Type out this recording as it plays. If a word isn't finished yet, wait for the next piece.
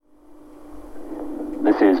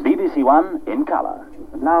This is BBC One in colour.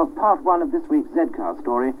 Now, part one of this week's Z-Cast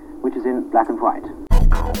story, which is in black and white.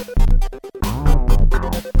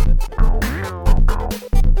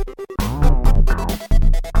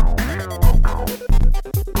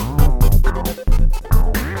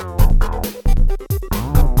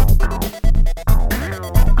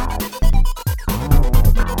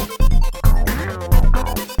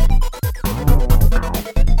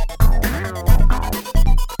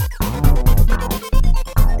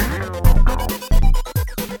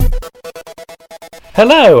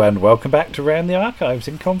 Hello and welcome back to Round the Archives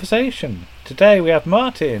in Conversation. Today we have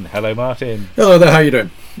Martin. Hello Martin. Hello there, how you doing?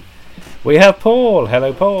 We have Paul.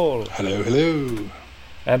 Hello Paul. Hello, hello.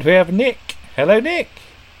 And we have Nick. Hello Nick.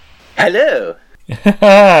 Hello.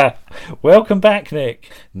 Welcome back Nick.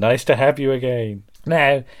 Nice to have you again.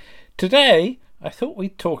 Now, today I thought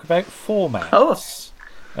we'd talk about formats.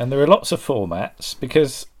 Oh. And there are lots of formats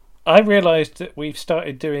because I realised that we've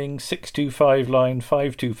started doing 625 line,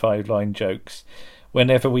 525 line jokes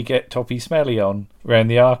whenever we get Toppy Smelly on Round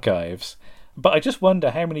the Archives. But I just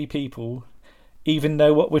wonder how many people even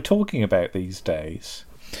know what we're talking about these days.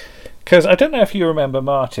 Because I don't know if you remember,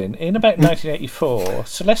 Martin, in about 1984,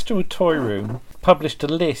 Celestial Toy Room published a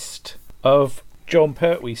list of Jon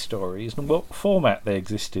Pertwee stories and what format they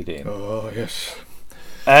existed in. Oh, yes.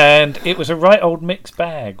 And it was a right old mixed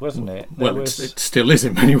bag, wasn't it? Well, it still is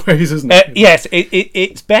in many ways, isn't it? Yes,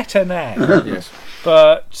 it's better now. Yes.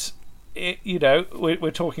 But,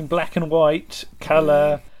 we're talking black and white,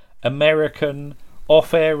 colour, American,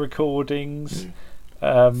 off-air recordings.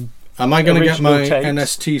 Am I going to get my tapes.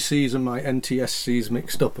 NSTCs and my NTSCs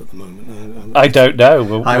mixed up at the moment? I don't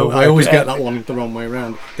know. I always get that one the wrong way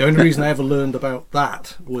around. The only reason I ever learned about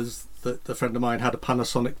that was that a friend of mine had a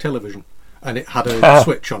Panasonic television. And it had a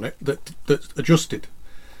switch on it that adjusted,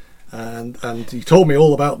 and he told me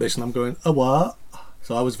all about this, and I'm going, oh what?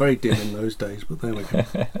 So I was very dim in those days, but there we go.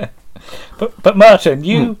 but Martin,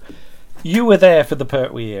 you were there for the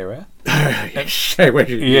Pertwee era.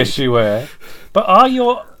 Yes, you were. But are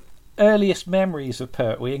your earliest memories of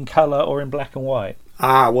Pertwee in colour or in black and white?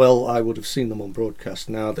 Well, I would have seen them on broadcast.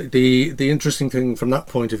 Now, the interesting thing from that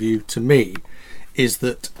point of view to me is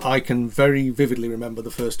that I can very vividly remember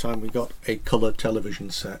the first time we got a colour television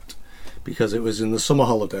set, because it was in the summer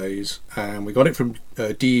holidays and we got it from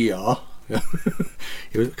DER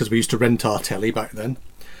because we used to rent our telly back then,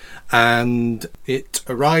 and it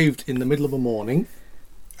arrived in the middle of a morning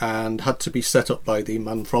and had to be set up by the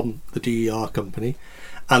man from the DER company,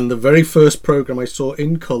 and the very first programme I saw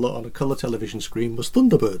in colour on a colour television screen was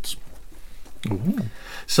Thunderbirds. Mm-hmm.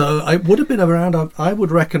 So I would have been around, I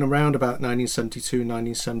would reckon, around about 1972,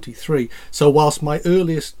 1973. So whilst my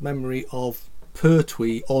earliest memory of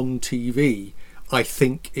Pertwee on TV, I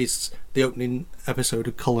think, is the opening episode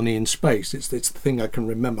of Colony in Space. It's the thing I can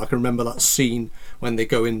remember. I can remember that scene when they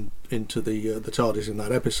go into the TARDIS in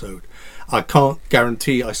that episode. I can't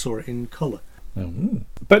guarantee I saw it in colour. Mm-hmm.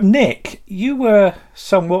 But Nick, you were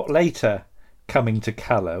somewhat later coming to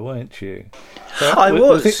colour, weren't you? So I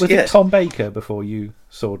was. Was yes. it Tom Baker before you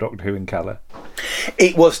saw Doctor Who in colour?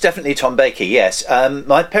 It was definitely Tom Baker. Yes.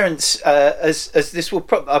 My parents, as this will,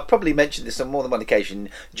 I've probably mentioned this on more than one occasion,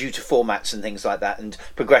 due to formats and things like that, and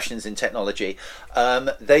progressions in technology.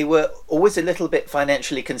 They were always a little bit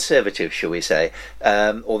financially conservative, shall we say,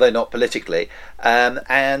 although not politically. And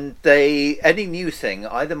any new thing,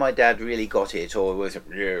 either my dad really got it, or was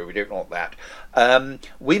no, we don't want that. When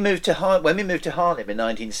we moved to Harlem in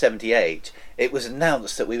 1978, it was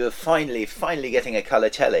announced that we were finally getting a colour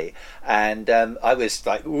telly, and I was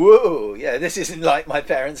like, whoa, yeah, this isn't like my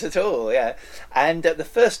parents at all, yeah. And the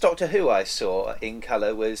first Doctor Who I saw in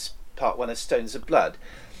colour was part one of Stones of Blood.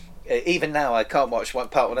 Even now, I can't watch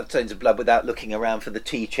part one of Stones of Blood without looking around for the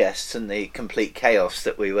tea chests and the complete chaos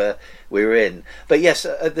that we were in. But yes,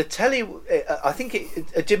 the telly. I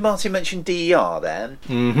think did Martin mention DER then?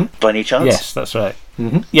 Mm-hmm. By any chance? Yes, that's right.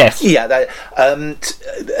 Mm-hmm. Yes. Yeah.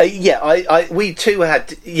 We too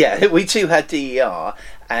had DER,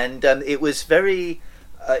 and it was very.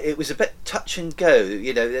 It was a bit touch and go.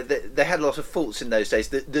 You know, they had a lot of faults in those days.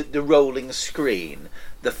 The rolling screen,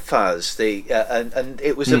 the fuzz, and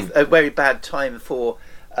it was a very bad time for.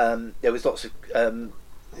 There was lots of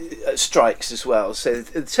strikes as well, so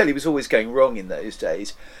the telly was always going wrong in those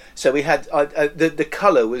days. So we had the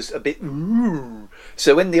colour was a bit.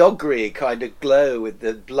 So when the Ogre kind of glow with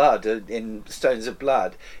the blood in Stones of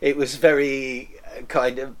Blood, it was very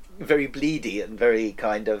kind of very bleedy and very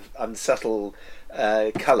kind of unsubtle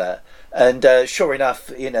colour. And sure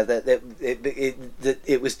enough, you know that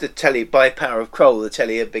it was the telly. By power of Kroll, the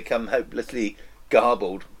telly had become hopelessly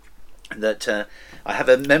garbled. that I have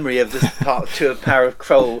a memory of the part 2 of Power of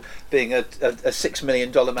Kroll being a $6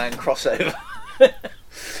 million man crossover.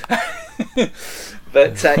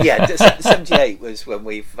 But 78 was when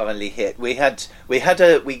we finally hit. We went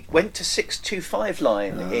to 625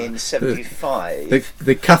 line in 75.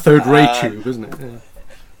 The cathode ray tube, isn't it? Yeah.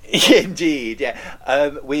 Indeed, yeah.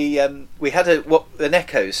 We had an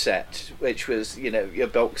Echo set, which was your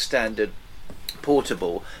bulk standard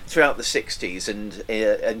portable throughout the 60s, and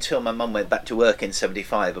until my mum went back to work in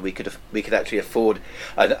 75, and we could actually afford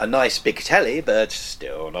a nice big telly, but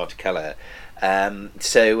still not colour.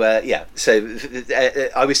 So I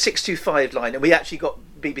was 625 line, and we actually got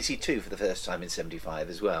BBC Two for the first time in 75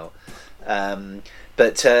 as well. So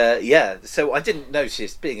I didn't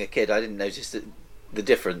notice, being a kid, I didn't notice the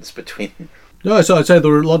difference between. No, so I'd say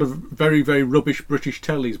there were a lot of very, very rubbish British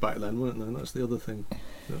tellies back then, weren't there? That's the other thing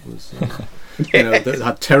that was, that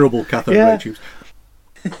had terrible cathode ray tubes.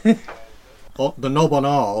 The knob on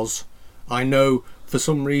ours, I know for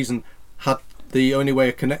some reason, had the only way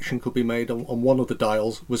a connection could be made on one of the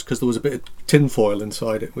dials was because there was a bit of tin foil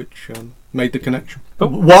inside it, which made the connection.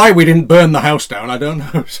 But why we didn't burn the house down, I don't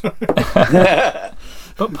know.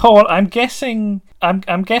 But Paul, I'm guessing,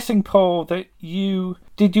 Paul, that you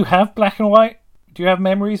have black and white? Do you have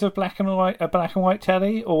memories of a black and white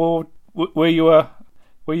telly, or were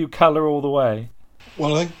you colour all the way?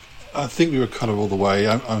 Well, I think we were colour all the way.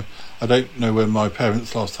 I don't know when my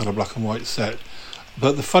parents last had a black and white set,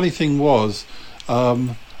 but the funny thing was,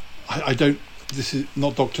 I don't. This is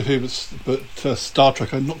not Doctor Who, but Star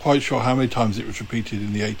Trek. I'm not quite sure how many times it was repeated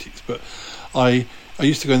in the 80s, but I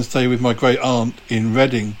used to go and stay with my great aunt in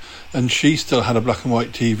Reading, and she still had a black and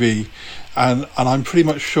white TV, and I'm pretty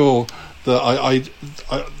much sure that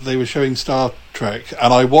they were showing Star Trek,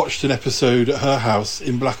 and I watched an episode at her house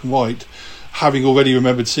in black and white, having already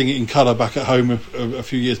remembered seeing it in colour back at home a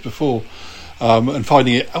few years before, and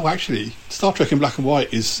finding it, actually, Star Trek in black and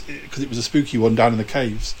white is, because it was a spooky one down in the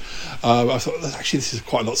caves, I thought, actually, this is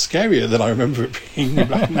quite a lot scarier than I remember it being in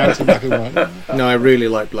black and white. No, I really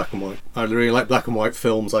like black and white. I really like black and white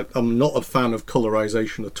films. I'm not a fan of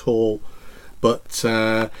colorization at all, but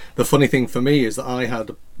the funny thing for me is that I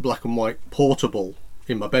had a black and white portable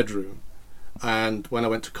in my bedroom, and when I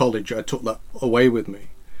went to college I took that away with me,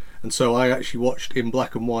 and so I actually watched in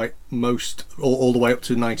black and white all the way up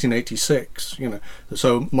to 1986.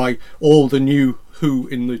 So all the new Who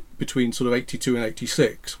in between sort of 82 and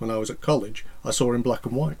 86 when I was at college, I saw in black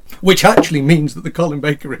and white, which actually means that the Colin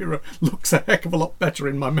Baker era looks a heck of a lot better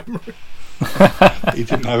in my memory. He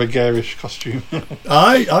didn't have a garish costume.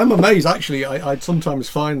 I'm amazed, actually. I'd sometimes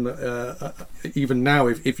find that even now,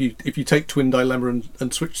 if you take Twin Dilemma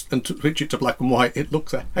and switch it to black and white, it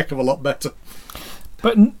looks a heck of a lot better.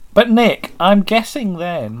 But Nick, I'm guessing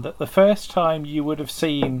then that the first time you would have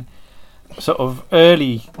seen sort of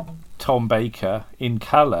early Tom Baker in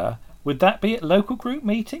colour, would that be at local group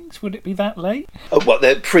meetings? Would it be that late?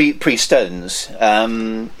 The pre-Stones?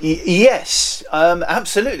 Yes,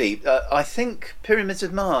 absolutely. I think Pyramids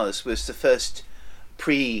of Mars was the first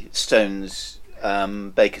pre-Stones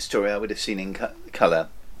Baker story I would have seen in colour.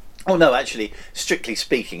 Oh no, actually, strictly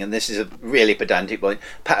speaking, and this is a really pedantic point,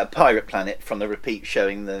 Pirate Planet from the repeat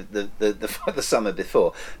showing the summer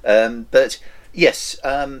before. But yes,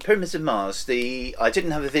 Pyramids of Mars. I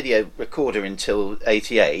didn't have a video recorder until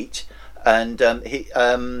 '88, and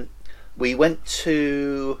we went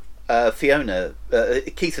to Fiona.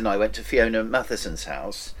 Keith and I went to Fiona Matheson's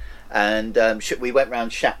house, and we went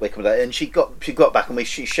round Shatwick, and she got back and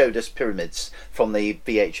she showed us Pyramids from the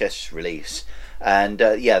VHS release. And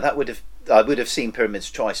I would have seen Pyramids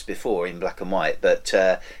twice before in black and white, but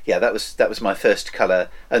that was my first colour,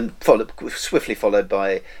 and swiftly followed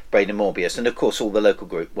by Braden Morbius, and of course all the local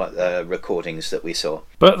group recordings that we saw.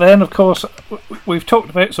 But then, of course, we've talked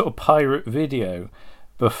about sort of pirate video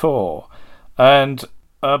before, and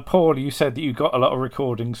Paul, you said that you got a lot of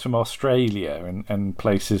recordings from Australia and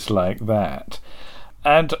places like that,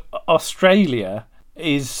 and Australia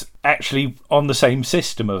is actually on the same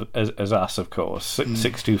system as us, of course,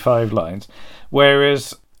 625 lines,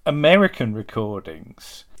 whereas American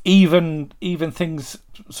recordings, even things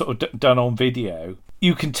sort of done on video,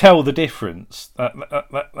 you can tell the difference.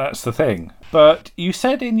 That's the thing. But you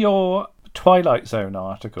said in your Twilight Zone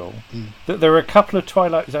article that there are a couple of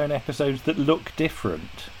Twilight Zone episodes that look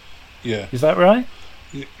different. Yeah. Is that right?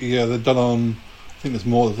 Yeah, they're done on, I think there's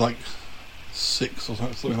more, like 6 or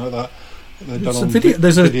something like that. Done on video.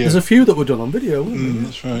 There's a few that were done on video, weren't there?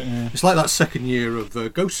 That's right, yeah. It's like that second year of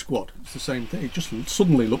Ghost Squad. It's the same thing. It just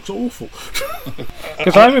suddenly looks awful.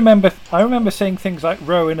 Because I remember seeing things like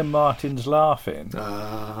Rowan and Martin's laughing.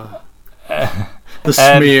 The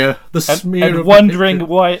smear. And of wondering the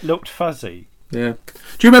why it looked fuzzy. Yeah.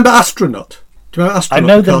 Do you remember Astronaut? Do you remember I Astronaut?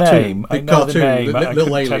 know the the cartoon? name. The I know cartoon, the name. the I little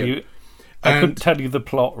couldn't tell alien. you. I couldn't And tell you the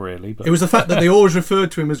plot really. But it was the fact that they always referred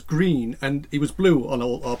to him as green, and he was blue on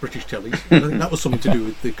all our British tellies. I think that was something to do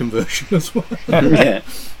with the conversion as well. Yeah.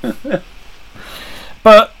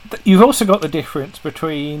 But you've also got the difference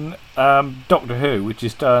between Doctor Who, which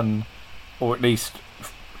is done, or at least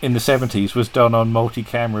in the 70s, was done on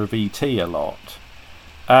multi-camera VT a lot,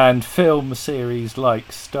 and film series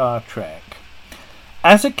like Star Trek.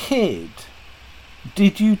 As a kid,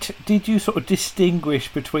 did you sort of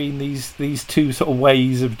distinguish between these two sort of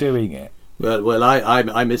ways of doing it? Well,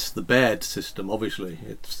 I miss the Baird system. Obviously,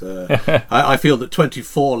 it's. I feel that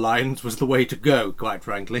 24 lines was the way to go. Quite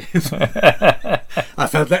frankly, I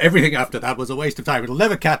felt that everything after that was a waste of time. It'll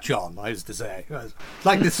never catch on. I used to say, it's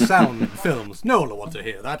like this sound in films. No one will want to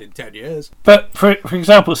hear that in 10 years. But for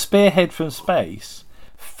example, Spearhead from Space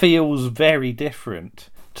feels very different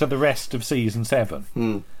to the rest of season 7.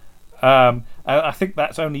 And I think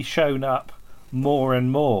that's only shown up more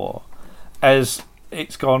and more as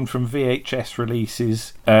it's gone from VHS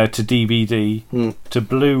releases to DVD to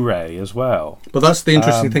Blu-ray as well. But that's the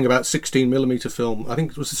interesting thing about 16mm film. I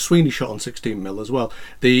think it was Sweeney shot on 16mm as well.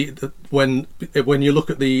 When you look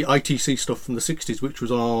at the ITC stuff from the 60s, which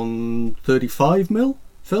was on 35mm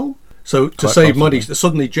film. So to Quite save possibly. money,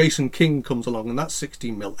 suddenly Jason King comes along, and that's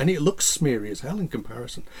 16mm, and it looks smeary as hell in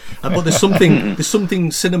comparison. But there's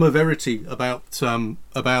something cinema verity about the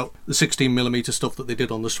 16mm stuff that they did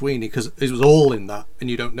on the Sweeney, because it was all in that, and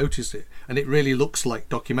you don't notice it, and it really looks like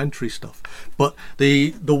documentary stuff. But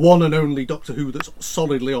the one and only Doctor Who that's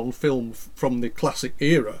solidly on film from the classic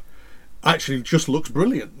era actually just looks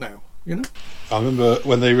brilliant now. You know. I remember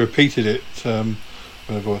when they repeated it,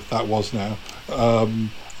 whatever that was now.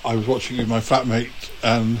 I was watching with my flatmate,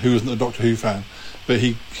 who wasn't a Doctor Who fan, but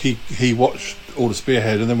he watched all the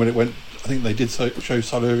Spearhead, and then when it went, I think they did show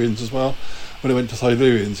Silurians as well. When it went to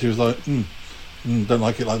Silurians, he was like, don't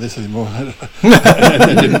like it like this anymore.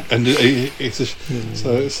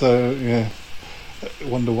 So yeah, I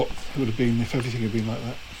wonder what it would have been if everything had been like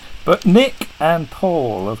that. But Nick and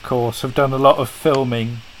Paul, of course, have done a lot of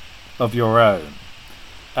filming of your own,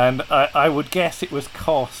 and I would guess it was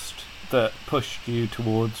cost that pushed you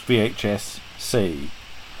towards VHS-C.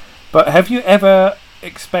 But have you ever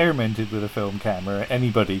experimented with a film camera?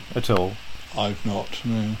 Anybody at all? I've not,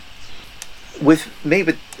 no. With me,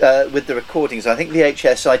 with the recordings, I think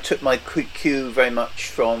VHS, I took my cue very much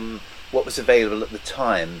from what was available at the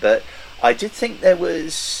time, but I did think there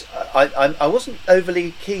was. I wasn't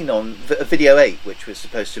overly keen on Video 8, which was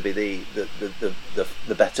supposed to be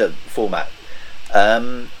the better format.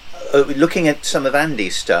 Looking at some of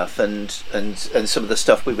Andy's stuff and some of the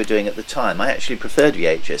stuff we were doing at the time, I actually preferred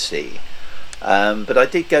VHS-C. But I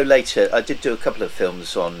did go later. I did do a couple of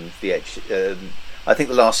films on VH. I think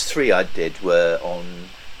the last 3 I did were on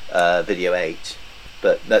Video 8,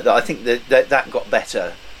 but I think that got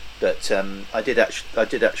better. But I did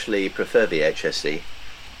actually prefer VHS-C.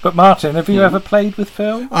 But Martin, have you ever played with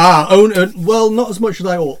film? Well, not as much as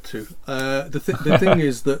I ought to. The thing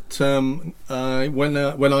is that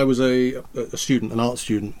when I was a student, an art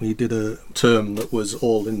student, we did a term that was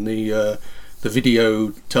all in the video,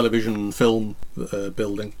 television, film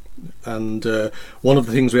building, and one of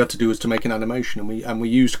the things we had to do was to make an animation, and we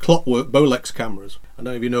used clockwork Bolex cameras. I don't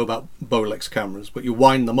know if you know about Bolex cameras, but you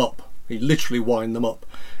wind them up. You literally wind them up.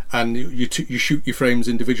 And you shoot your frames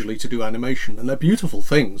individually to do animation, and they're beautiful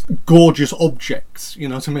things, gorgeous objects. You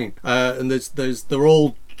know what I mean? And they're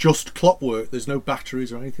all just clockwork. There's no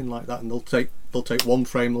batteries or anything like that, and they'll take 1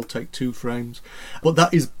 frame, they'll take 2 frames. But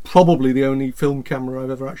that is probably the only film camera I've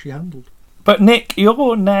ever actually handled. But Nick,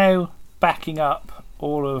 you're now backing up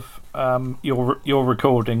all of your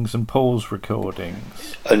recordings and Paul's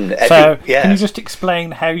recordings. Can you just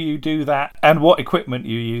explain how you do that and what equipment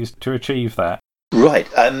you use to achieve that? Right,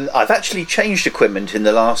 I've actually changed equipment in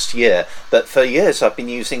the last year, but for years I've been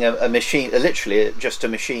using a machine, literally just a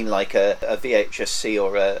machine like a VHS-C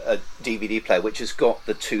or a DVD player, which has got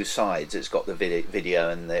the 2 sides. It's got the video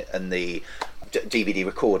and the DVD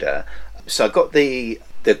recorder. So I've got the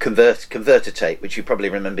converter tape, which you probably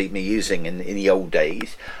remember me using in the old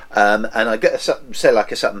days, and I get say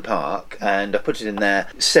like a Sutton Park, and I put it in there,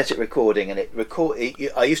 set it recording, and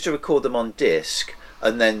I used to record them on disc,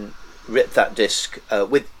 and then rip that disc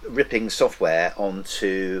with ripping software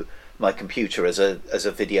onto my computer as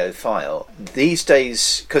a video file. These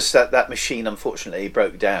days, because that machine unfortunately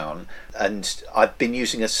broke down, and I've been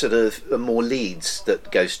using a sort of more leads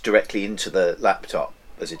that goes directly into the laptop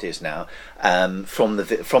as it is now, from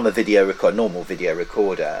a video record, normal video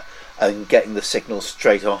recorder. and getting the signal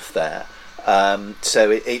straight off there.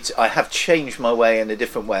 So I have changed my way in a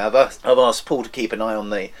different way. I've asked Paul to keep an eye on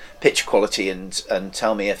the picture quality and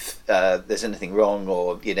tell me if there's anything wrong,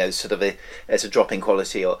 or sort of there's a drop in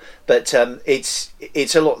quality, but it's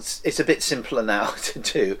a bit simpler now to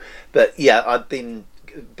do. But yeah, I've been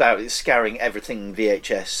about scouring everything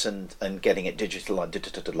VHS and getting it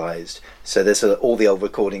digitalized. So there's all the old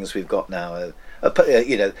recordings we've got now.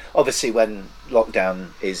 Obviously when lockdown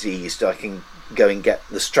is eased, I can go and get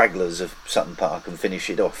the stragglers of Sutton Park and finish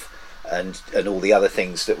it off, and all the other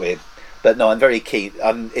things that we're. But no, I'm very keen.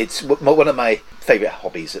 It's one of my favourite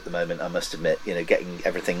hobbies at the moment, I must admit. getting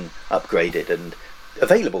everything upgraded and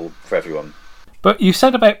available for everyone. But you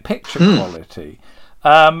said about picture quality.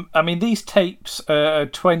 I mean, these tapes are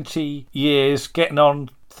 20 years, getting on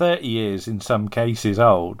 30 years in some cases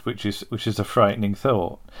old, which is a frightening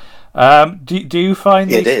thought. Do you find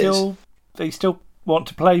they still want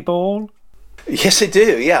to play ball? Yes, I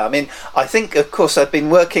do. Yeah, I mean, I think, of course, I've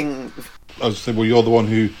been working. I was saying, well, you're the one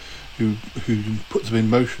who puts them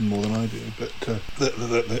in motion more than I do. But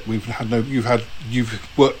that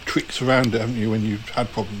you've worked tricks around it, haven't you, when you've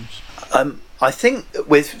had problems? I think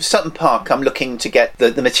with Sutton Park, I'm looking to get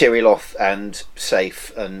the material off and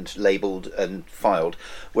safe and labelled and filed.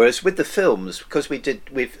 Whereas with the films, because with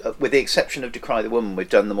the exception of Decry the Woman, we've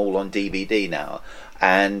done them all on DVD now.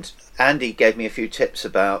 And Andy gave me a few tips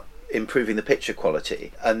about improving the picture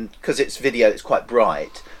quality, and because it's video, it's quite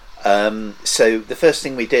bright. So the first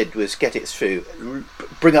thing we did was get it through,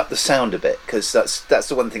 bring up the sound a bit, because that's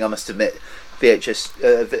the one thing I must admit.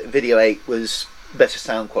 VHS Video 8 was better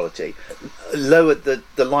sound quality. Lowered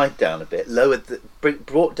the light down a bit,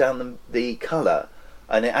 brought down the colour,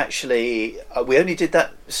 and it actually we only did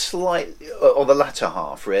that slightly on the latter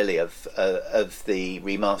half really of the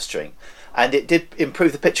remastering, and it did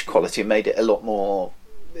improve the picture quality and made it a lot more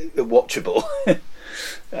watchable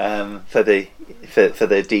for the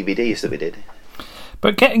DVDs that we did.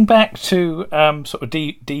 But getting back to sort of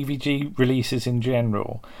DVD releases in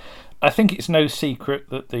general, I think it's no secret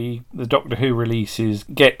that the Doctor Who releases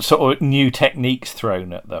get sort of new techniques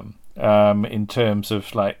thrown at them in terms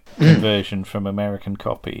of like conversion from American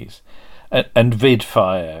copies and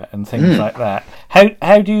vidfire and things like that.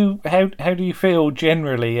 How do you feel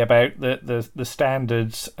generally about the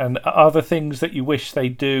standards, and are there things that you wish they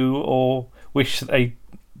do or wish they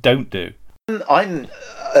don't do? I'm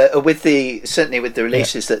certainly with the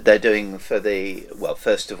releases that they're doing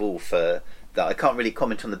first of all for that, I can't really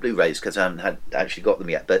comment on the Blu-rays because I haven't actually got them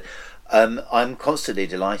yet, but I'm constantly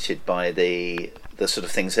delighted by the sort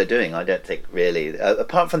of things they're doing. I don't think really,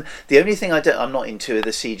 apart from the only thing I'm not into are the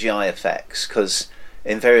CGI effects, because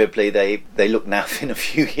invariably they look naff in a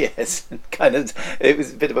few years. Kind of, it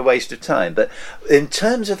was a bit of a waste of time. But in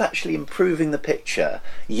terms of actually improving the picture,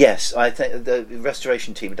 yes, I think the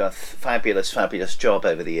restoration team have done a fabulous job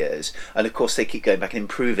over the years, and of course they keep going back and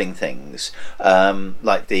improving things,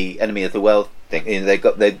 like the Enemy of the World thing. They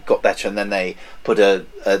got better, and then they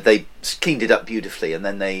they cleaned it up beautifully, and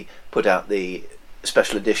then they put out the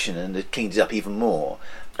special edition and it cleaned it up even more.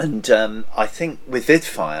 And I think with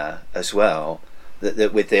vidfire as well,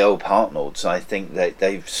 that with the old Hartnells, I think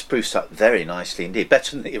they've spruced up very nicely indeed,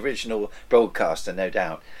 better than the original broadcaster, no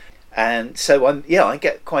doubt. And so I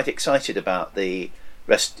get quite excited about the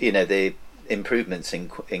rest, the improvements in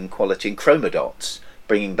quality, in chroma dots,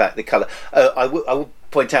 bringing back the colour. I will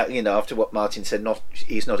point out, after what Martin said,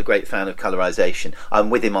 he's not a great fan of colorization.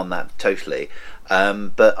 I'm with him on that totally,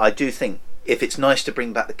 but I do think if it's nice to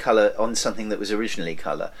bring back the colour on something that was originally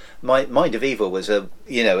colour. Mind of Evil was it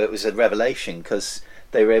was a revelation, because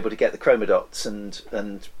they were able to get the chroma dots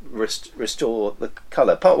and restore the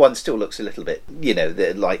colour. Part 1 still looks a little bit,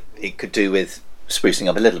 like it could do with sprucing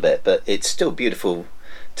up a little bit, but it's still beautiful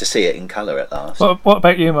to see it in colour at last. Well, what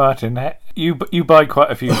about you, Martin? You buy quite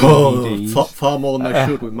a few DVDs. Far more than I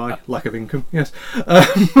should with my lack of income. Yes.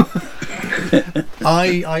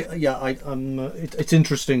 It's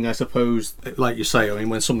interesting, I suppose. Like you say, I mean,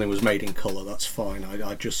 when something was made in colour, that's fine.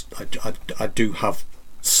 I do have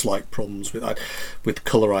slight problems with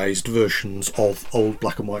colorized versions of old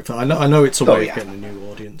black and white. I know it's a way of getting a new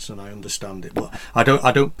audience, and I understand it, but I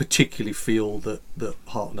don't particularly feel that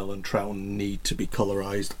Hartnell and Troughton need to be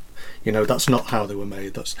colorized. That's not how they were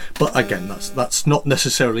made. But again, that's not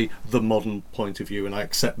necessarily the modern point of view, and I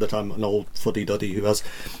accept that I'm an old fuddy-duddy who has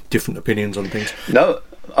different opinions on things. No,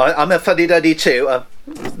 I'm a fuddy-duddy too.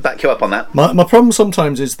 Back you up on that. My problem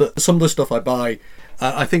sometimes is that some of the stuff I buy,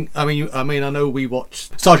 I think. I mean. I know we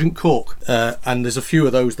watched Sergeant Cork, and there's a few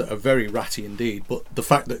of those that are very ratty indeed. But the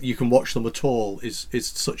fact that you can watch them at all is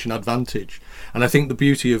such an advantage. And I think the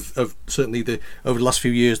beauty of certainly over the last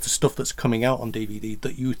few years, the stuff that's coming out on DVD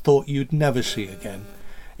that you thought you'd never see again,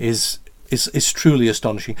 is truly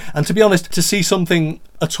astonishing. And to be honest, to see something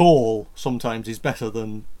at all sometimes is better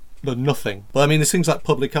than nothing. But I mean, there's things like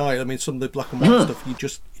Public Eye. I mean, some of the black and white stuff,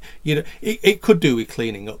 it could do with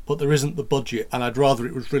cleaning up, but there isn't the budget, and I'd rather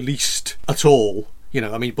it was released at all.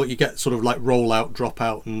 I mean, but you get sort of like roll out, drop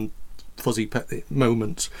out, and fuzzy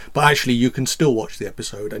moments. But actually, you can still watch the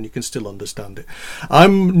episode and you can still understand it.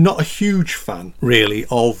 I'm not a huge fan, really,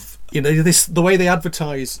 of the way they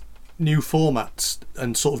advertise new formats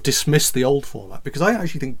and sort of dismiss the old format, because I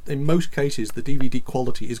actually think in most cases the DVD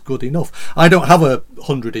quality is good enough. I don't have a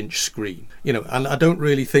 100-inch screen, and I don't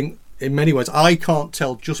really think, in many ways, I can't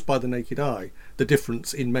tell just by the naked eye the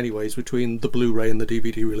difference in many ways between the Blu-ray and the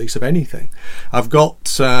DVD release of anything. I've got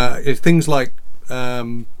things like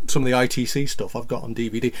some of the ITC stuff I've got on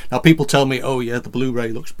DVD. Now people tell me, oh yeah, the Blu-ray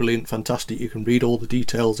looks brilliant, fantastic, you can read all the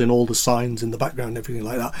details in all the signs in the background and everything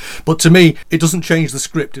like that. But to me, it doesn't change the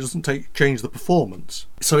script, it doesn't change the performance.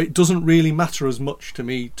 So it doesn't really matter as much to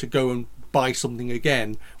me to go and buy something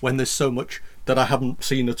again when there's so much that I haven't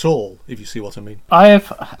seen at all, if you see what I mean. I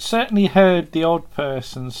have certainly heard the odd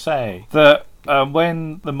person say that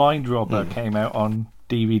when The Mind Robber came out on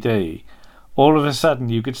DVD, all of a sudden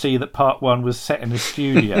you could see that part one was set in a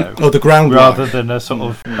studio. The ground rather than a sort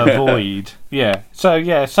of a void. Yeah. So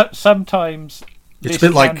yeah, sometimes it's a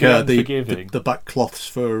bit like the back cloths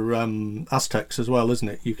for Aztecs as well, isn't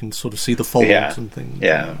it? You can sort of see the folds and things.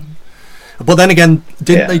 Yeah. But then again,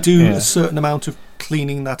 didn't they do a certain amount of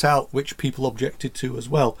cleaning that out, which people objected to as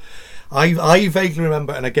well? I vaguely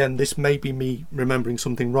remember, and again, this may be me remembering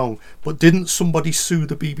something wrong, but didn't somebody sue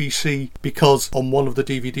the BBC because on one of the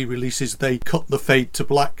DVD releases they cut the fade to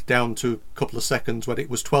black down to a couple of seconds when it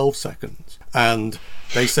was 12 seconds? And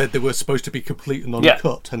they said they were supposed to be complete and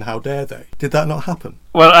uncut, and how dare they? Did that not happen?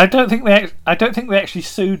 Well, I don't think they actually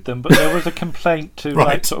sued them, but there was a complaint to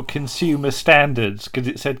like sort of consumer standards because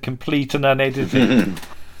it said complete and unedited.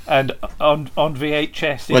 And on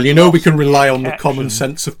VHS... Well, we can rely on the common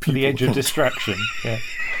sense of people. The edge of distraction, yeah.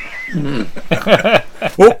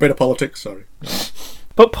 Bit of politics, sorry.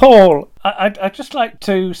 But Paul, I'd just like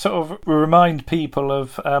to sort of remind people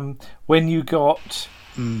of when you got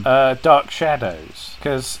Dark Shadows,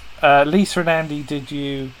 because Lisa and Andy did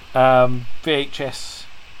you VHS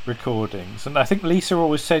recordings, and I think Lisa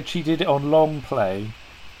always said she did it on long play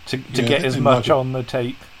to get as much on the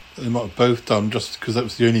tape. They might have both done, just because that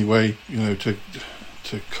was the only way, to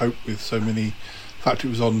cope with so many. In fact, it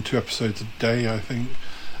was on 2 episodes a day, I think,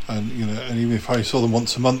 and and even if I saw them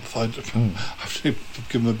once a month, I'd have to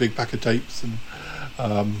give them a big pack of tapes, and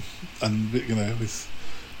with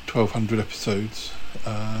 1,200 episodes,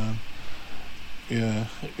 I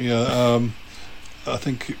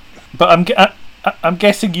think. But I'm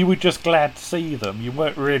guessing you were just glad to see them. You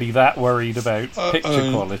weren't really that worried about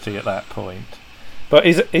picture quality at that point. But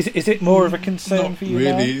is it more of a concern for you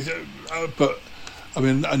really, now? But I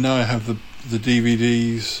mean, now I have the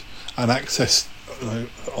DVDs and access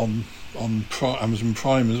on Amazon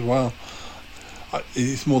Prime as well.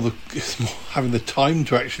 It's more having the time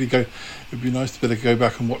to actually go. It'd be nice to be able to go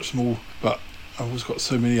back and watch them all, but I've always got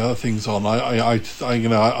so many other things on. I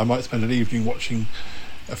might spend an evening watching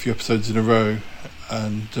a few episodes in a row,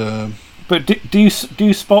 and. But do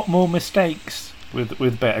you spot more mistakes?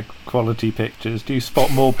 With better quality pictures, do you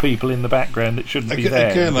spot more people in the background that shouldn't be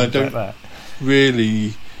there? Again, I don't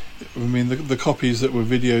really. I mean, the copies that were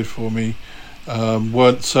videoed for me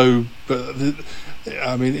weren't so. But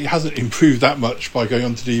I mean, it hasn't improved that much by going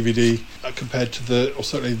onto DVD compared to or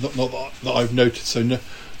certainly not that I've noticed. So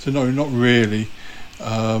no, not really.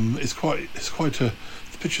 It's quite the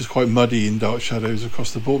picture's quite muddy in Dark Shadows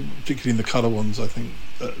across the board, particularly in the colour ones, I think.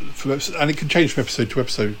 And it can change from episode to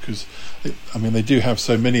episode because, they do have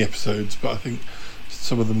so many episodes, but I think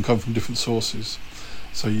some of them come from different sources.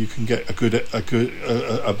 So you can get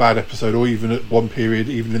a bad episode, or even at one period,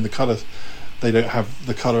 even in the colour, they don't have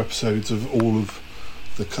the colour episodes of all of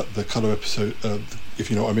the colour episode.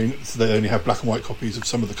 If you know what I mean, so they only have black and white copies of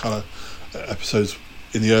some of the colour episodes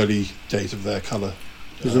in the early days of their colour.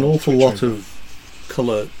 There's an awful lot of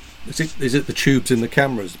colour. Is it the tubes in the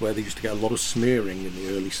cameras where they used to get a lot of smearing in the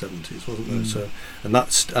early 70s, wasn't there? So,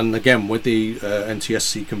 and again with the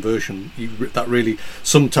NTSC conversion, that really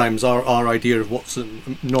sometimes our idea of what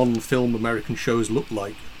non-film American shows look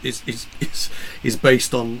like is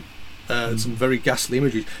based on some very ghastly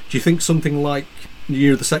images. Do you think something like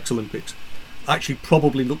Year of the Sex Olympics? actually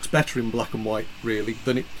probably looks better in black and white, really,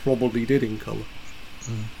 than it probably did in colour.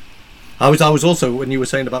 I was also, when you were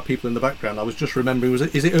saying about people in the background, I was just remembering,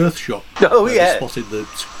 is it Earthshot? Oh, where yeah. they spotted the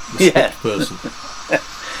spot person.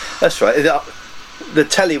 That's right. The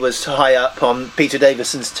telly was high up on Peter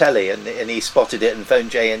Davison's telly, and he spotted it and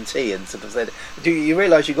phoned JNT and sort of said, "Do you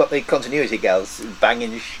realise you got the continuity gals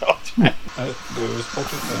banging shot?"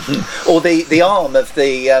 Or the arm of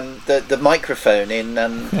the microphone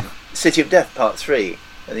in City of Death Part 3,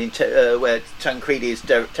 where Tancredi is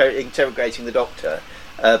interrogating the Doctor.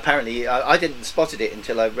 Apparently, I didn't spotted it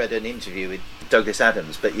until I read an interview with Douglas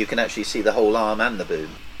Adams, but you can actually see the whole arm and the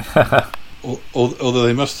boom. Although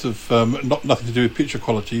they must have nothing to do with picture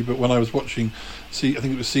quality, but when I was watching, I think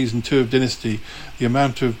it was season 2 of Dynasty, the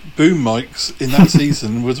amount of boom mics in that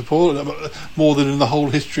season was appalling, more than in the whole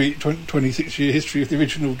 26-year history of the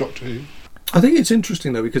original Doctor Who. I think it's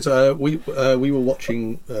interesting though, because we were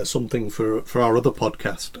watching something for our other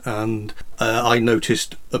podcast, and I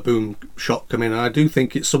noticed a boom shot come in, and I do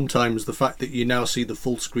think it's sometimes the fact that you now see the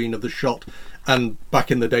full screen of the shot, and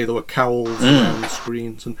back in the day there were cowls around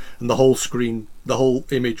screens, and the whole screen, the whole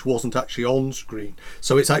image wasn't actually on screen,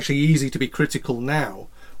 so it's actually easy to be critical now.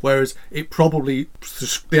 Whereas it probably,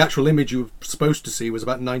 the actual image you were supposed to see was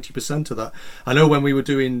about 90% of that. I know when we were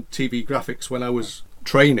doing TV graphics when I was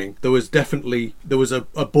training, there was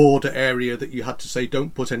a border area that you had to say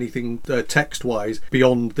don't put anything text wise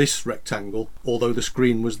beyond this rectangle, although the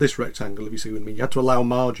screen was this rectangle, if you see what I mean. You had to allow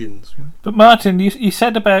margins. But Martin, you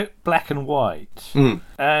said about black and white,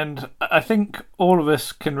 and I think all of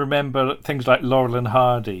us can remember things like Laurel and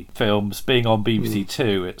Hardy films being on BBC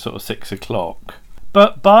Two at sort of 6 o'clock.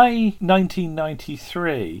 But by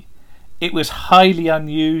 1993 it was highly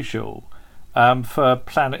unusual for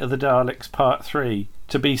Planet of the Daleks Part 3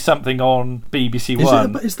 to be something on BBC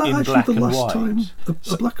One is that in actually black the and last white. time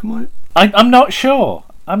a black and white? I'm not sure.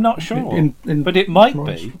 But it might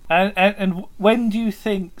right. be. And when do you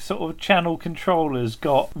think sort of channel controllers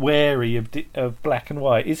got wary of black and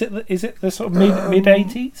white? Is it the sort of mid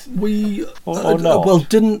 80s? Or not? Well,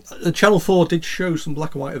 didn't Channel 4 did show some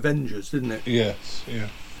black and white Avengers, didn't it? Yes, yeah.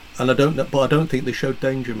 And I don't think they showed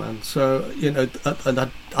Danger Man. So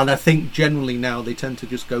and I think generally now they tend to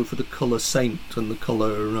just go for the colour Saint and the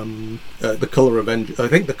colour Avengers. I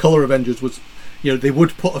think the colour Avengers was, they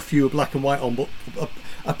would put a few black and white on, but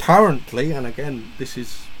apparently, and again this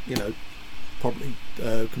is probably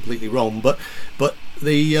completely wrong, but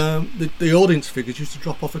the audience figures used to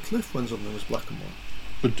drop off a cliff when something was black and white.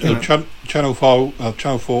 But Channel 4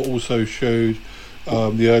 also showed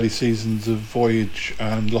the early seasons of Voyage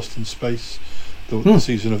and Lost in Space, the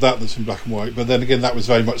season of that's in black and white. But then again, that was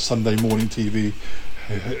very much Sunday morning TV.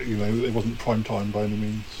 It wasn't prime time by any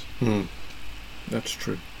means. That's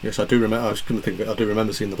true. Yes, I do remember. I was going to think that I do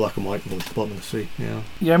remember seeing the black and white on the bottom of the sea. Yeah.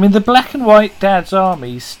 Yeah, I mean the black and white Dad's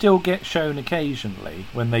Army still get shown occasionally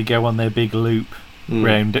when they go on their big loop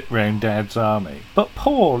round Dad's Army. But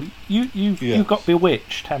Paul, you've got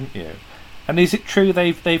Bewitched, haven't you? And is it true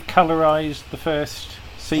they've colourised the first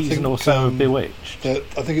season or so of Bewitched? I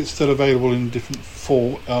think it's still available in different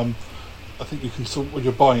form. I think you can when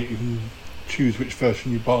you're buying it, you can choose which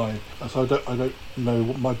version you buy. So I don't know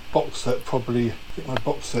what my box set probably. I think my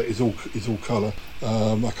box set is all colour.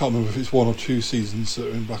 I can't remember if it's 1 or 2 seasons that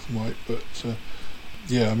are in black and white, but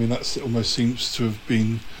yeah, I mean that's almost seems to have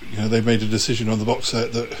been. They made a decision on the box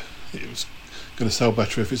set that it was going to sell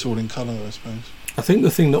better if it's all in colour, I suppose. I think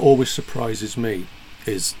the thing that always surprises me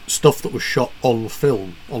is stuff that was shot on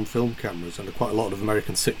film cameras, and quite a lot of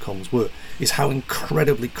American sitcoms were, is how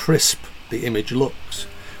incredibly crisp the image looks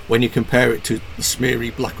when you compare it to the smeary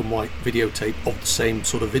black and white videotape of the same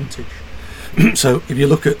sort of vintage. So if you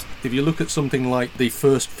look at something like the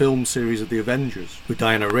first film series of the Avengers with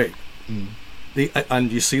Diana Rigg,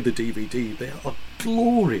 and you see the DVD, they are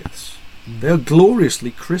glorious. They are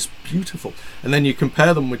gloriously crisp, beautiful, and then you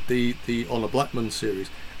compare them with the Honor Blackman series,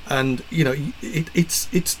 and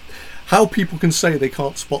it's how people can say they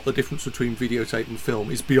can't spot the difference between videotape and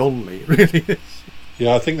film is beyond me. It really is.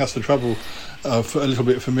 Yeah, I think that's the trouble for a little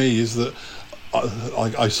bit for me, is that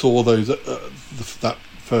I saw those that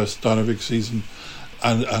first Diana Rigg season,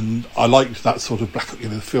 and I liked that sort of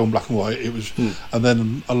film black and white. It was, and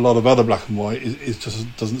then a lot of other black and white it just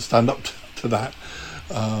doesn't stand up to that.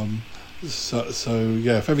 So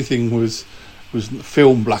yeah, if everything was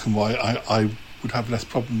film black and white, I would have less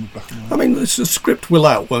problem with black and white. I mean, the script will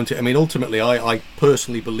out, won't it? I mean, ultimately, I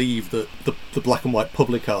personally believe that the black and white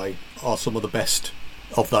public eye are some of the best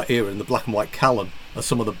of that era, and the black and white Callan are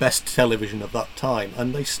some of the best television of that time,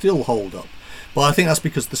 and they still hold up. But I think that's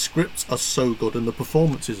because the scripts are so good and the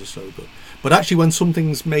performances are so good. But actually, when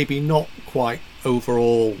something's maybe not quite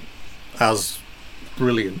overall as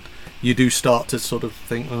brilliant, you do start to sort of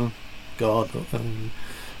think, oh God,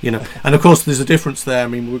 And of course, there's a difference there. I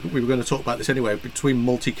mean, we were going to talk about this anyway, between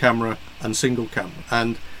multi-camera and single camera,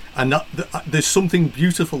 and there's something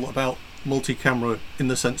beautiful about multi-camera in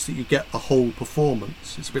the sense that you get the whole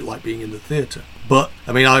performance. It's a bit like being in the theatre. But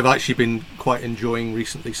I mean, I've actually been quite enjoying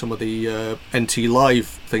recently some of the NT Live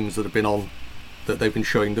things that have been on, that they've been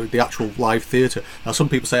showing, the actual live theatre. Now, some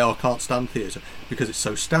people say, "Oh, I can't stand theatre because it's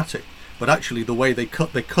so static," but actually, the way they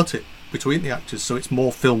cut it between the actors, so it's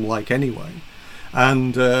more film-like anyway.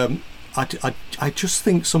 And I just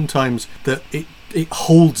think sometimes that it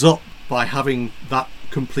holds up by having that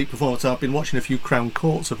complete performance. I've been watching a few Crown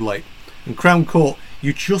Courts of late. In Crown Court,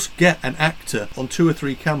 you just get an actor on 2 or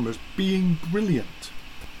 3 cameras being brilliant.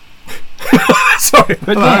 Sorry,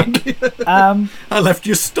 but Nick, I left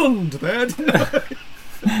you stunned there, didn't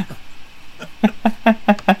I?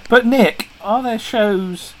 But Nick, are there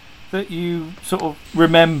shows that you sort of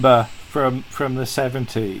remember from the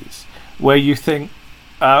 70s where you think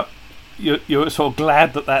you're sort of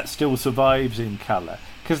glad that still survives in colour?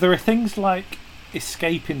 Because there are things like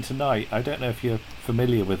Escape into Night, I don't know if you're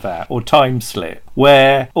familiar with that, or Time Slip,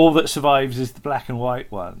 where all that survives is the black and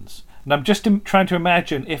white ones. And I'm just trying to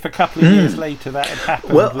imagine if a couple of years later that had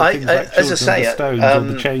happened with things like Children of the Stones or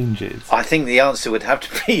The Changes. I think the answer would have to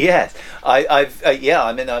be yes. I'm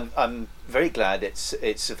very glad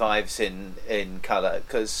it survives in colour,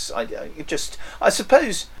 because I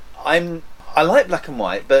suppose I like black and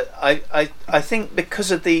white, but I think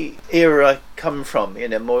because of the era I come from,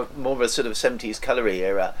 more of a sort of 70s colour-y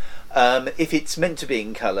era, if it's meant to be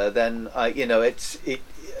in colour, then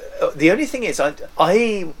the only thing is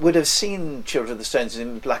I would have seen Children of the Stones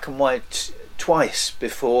in black and white twice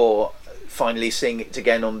before finally seeing it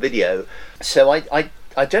again on video. So I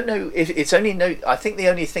don't know if it's I think the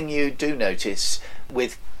only thing you do notice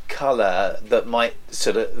with colour that might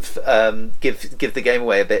sort of give the game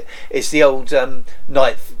away a bit is the old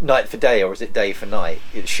night for day, or is it day for night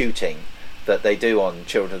shooting that they do on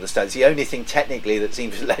Children of the Stones. The only thing technically that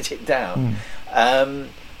seems to let it down.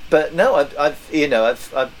 But no, I'm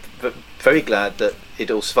very glad that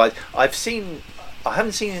it all survived. I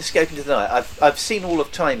haven't seen Escape into the Night. I've seen all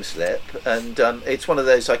of Time Slip, and it's one of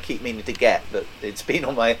those I keep meaning to get, but it's been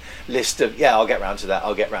on my list of I'll get round to that.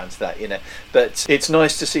 But it's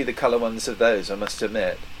nice to see the colour ones of those, I must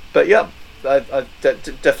admit. But yeah, I'm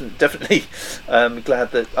definitely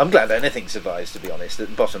glad that anything survives, to be honest. The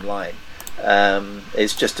bottom line,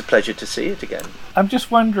 it's just a pleasure to see it again. I'm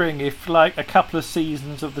just wondering if, like, a couple of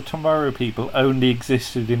seasons of The Tomorrow People only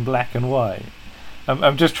existed in black and white.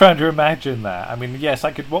 I'm just trying to imagine that. I mean, yes,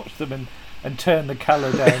 I could watch them and turn the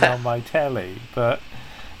colour down on my telly, but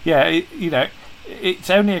yeah, it's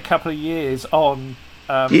only a couple of years on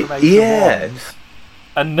from H1,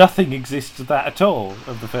 and nothing exists of that at all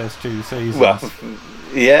of the first 2 seasons. Well,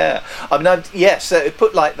 yeah, I mean, so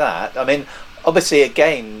put like that. I mean, obviously,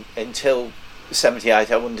 again, until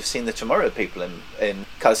 78, I wouldn't have seen the Tomorrow People in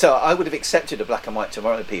colour. So I would have accepted a black and white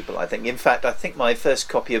Tomorrow People, I think. In fact, I think my first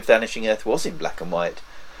copy of Vanishing Earth was in black and white.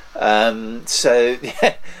 It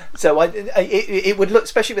would look,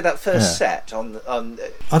 especially with that first set on.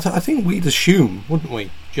 I think we'd assume, wouldn't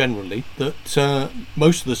we, generally, that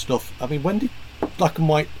most of the stuff. I mean, when did black and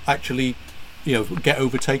white actually, get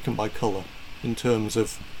overtaken by colour in terms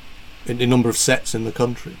of in the number of sets in the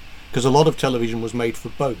country? Because a lot of television was made for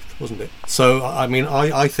both, wasn't it? So, I mean,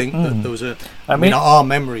 I think that there was our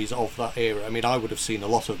memories of that era. I mean, I would have seen a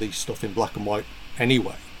lot of these stuff in black and white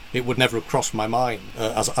anyway. It would never have crossed my mind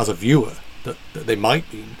as a viewer that they might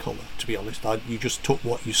be in colour, to be honest. You just took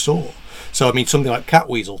what you saw. So, I mean, something like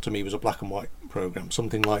Catweasel to me was a black and white programme.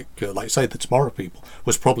 Something like say, The Tomorrow People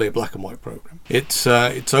was probably a black and white programme. It's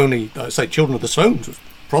only, say, Children of the Stones was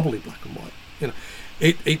probably black and white,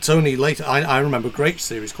 It's only later. I remember a great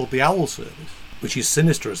series called The Owl Service, which is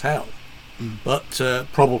sinister as hell, but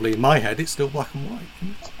probably in my head it's still black and white.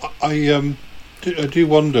 I do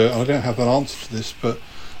wonder, and I don't have an answer to this, but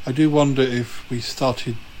I do wonder if we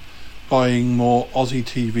started buying more Aussie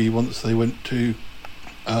TV once they went to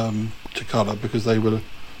colour, because they were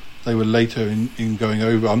later in going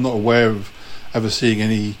over. I'm not aware of ever seeing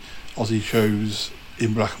any Aussie shows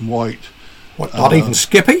in black and white. What? Not even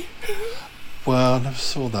Skippy? Well, I never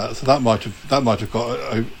saw that, so that might have got.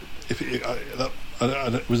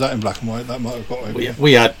 Was that in black and white? That might have got over.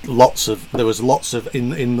 We had lots of. There was lots of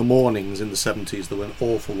in the mornings in the 70s. There were an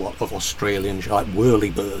awful lot of Australian, like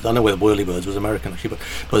Whirlybirds. I know where Whirlybirds was American actually, but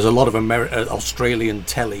there's a lot of Australian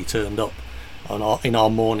telly turned up in our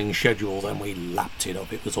morning schedule, then we lapped it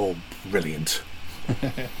up. It was all brilliant.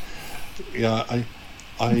 Yeah,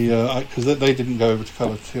 because they didn't go over to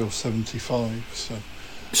colour till 75.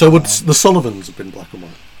 So would the Sullivans have been black and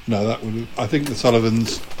white? No, I think the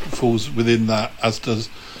Sullivans falls within that, as does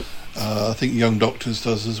I think Young Doctors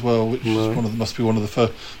does as well, which is must be one of the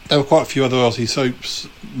first. There were quite a few other Aussie soaps.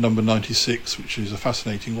 Number 96, which is a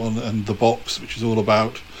fascinating one, and The Box, which is all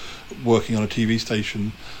about working on a TV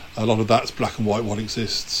station. A lot of that's black and white. One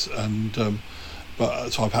exists, and but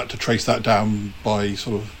so I've had to trace that down by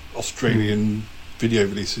sort of Australian video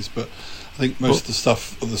releases. But I think most of the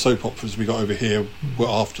stuff of the soap operas we got over here were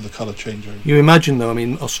after the colour changeover. You imagine, though, I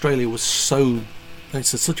mean, Australia was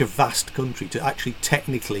such a vast country to actually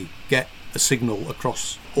technically get a signal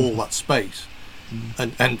across all that space,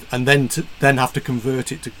 and then have to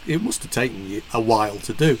convert it to. It must have taken you a while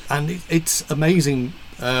to do, and it's amazing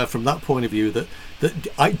from that point of view.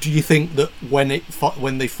 Do you think that when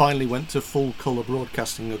they finally went to full colour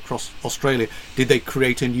broadcasting across Australia, did they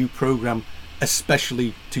create a new program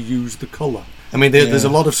especially to use the colour? I mean, there's a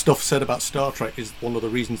lot of stuff said about Star Trek is one of the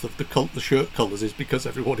reasons that the shirt colours is because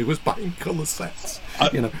everybody was buying colour sets,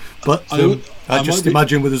 But I just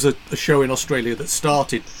imagine there's a show in Australia that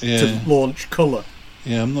started to launch colour.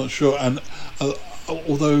 Yeah, I'm not sure. And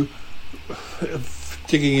although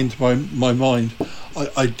digging into my mind,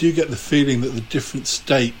 I do get the feeling that the different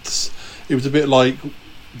states, it was a bit like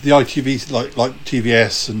the ITV, like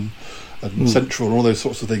TVS and Central and all those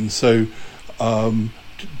sorts of things. So.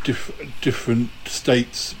 Different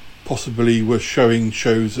states possibly were showing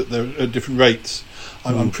shows at different rates.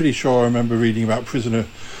 I'm pretty sure I remember reading about Prisoner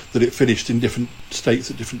that it finished in different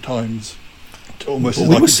states at different times, almost as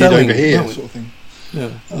like it did over here, sort of thing.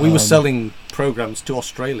 Yeah, we were selling programs to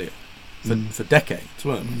Australia for decades,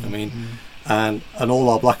 weren't we? I mean, and all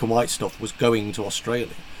our black and white stuff was going to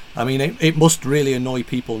Australia. I mean, it must really annoy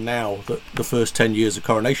people now that the first 10 years of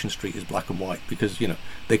Coronation Street is black and white, because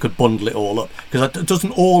they could bundle it all up. Because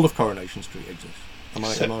doesn't all of Coronation Street exist? Am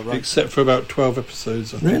I right? Except for about 12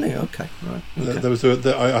 episodes. I think. Really? Okay. Right. Okay. There was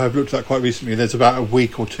I have looked at that quite recently. There's about a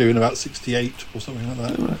week or two in about 68 or something like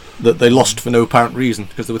that. Right. That they lost for no apparent reason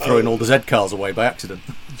because they were throwing all the Z cars away by accident.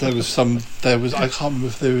 There was I can't remember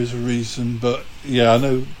if there was a reason, but yeah, I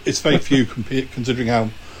know it's very few considering how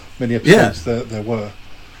many episodes there were.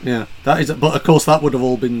 Yeah, that is. But of course, that would have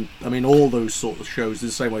all been. I mean, all those sort of shows, the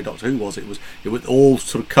same way Doctor Who was. It was all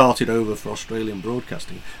sort of carted over for Australian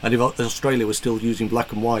broadcasting. And if Australia was still using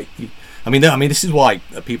black and white, I mean, this is why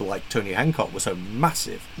people like Tony Hancock were so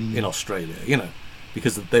massive in Australia.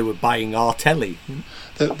 Because they were buying our telly.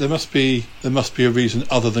 There must be a reason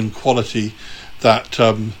other than quality that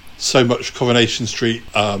so much Coronation Street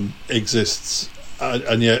exists,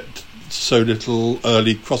 and yet so little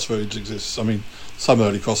early Crossroads exists. I mean. Some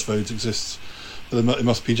early Crossroads exists, but it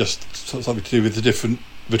must be just something to do with the different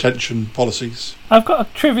retention policies. I've got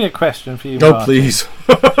a trivia question for you, No, Martin. please.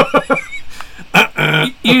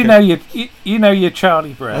 You know your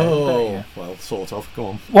Charlie Brown. Don't you? Well, sort of. Go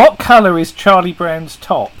on. What colour is Charlie Brown's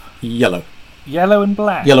top? Yellow. Yellow and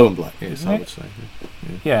black. Yellow and black. Yes, Isn't I it? would say.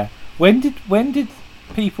 Yeah. When did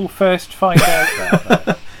people first find out about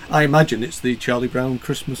that? I imagine it's the Charlie Brown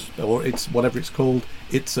Christmas, or it's whatever it's called.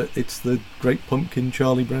 It's the Great Pumpkin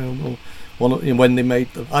Charlie Brown, or when they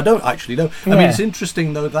made them. I don't actually know. I mean, it's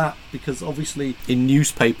interesting though that because obviously in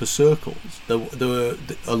newspaper circles, there were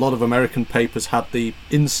a lot of American papers had the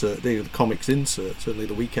insert, the comics insert, certainly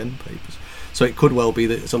the weekend papers. So it could well be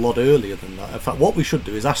that it's a lot earlier than that. In fact, what we should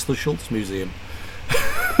do is ask the Schultz Museum.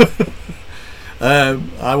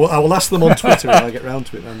 I will ask them on Twitter when I get round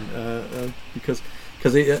to it, and because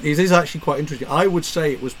it is actually quite interesting. I would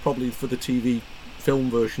say it was probably for the TV film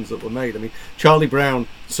versions that were made. I mean, Charlie Brown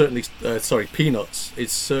certainly, Peanuts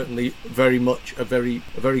is certainly very much a very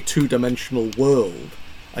two-dimensional world,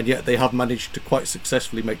 and yet they have managed to quite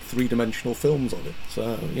successfully make three-dimensional films of it.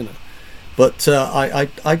 So but I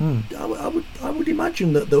would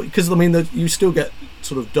imagine that because I mean you still get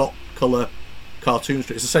sort of dot color cartoon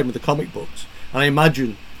strip. It's the same with the comic books, and I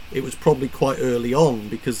imagine it was probably quite early on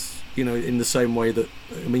because. In the same way that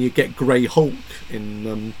you get Grey Hulk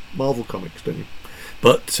in Marvel Comics, don't you?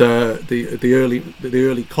 But the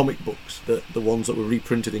early comic books, the ones that were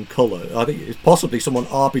reprinted in colour, I think it's possibly someone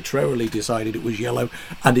arbitrarily decided it was yellow,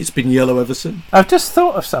 and it's been yellow ever since. I've just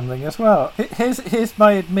thought of something as well. Here's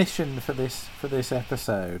my admission for this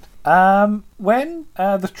episode. When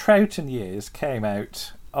the Troughton Years came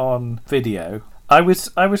out on video, I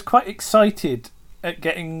was quite excited at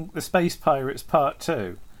getting the Space Pirates Part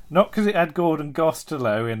 2. Not because it had Gordon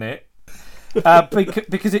Gostelow in it,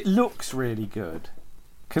 because it looks really good.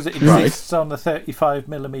 because it exists on the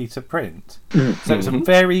 35mm print. So it's a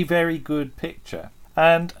very, very good picture.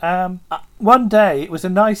 And one day, it was a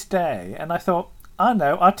nice day, and I thought, I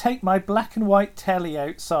know, I'll take my black and white telly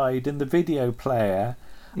outside in the video player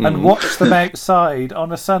and watch them outside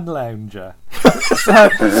on a sun lounger. so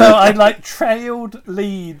I trailed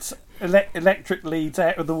leads, electric leads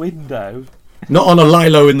out of the window. Not on a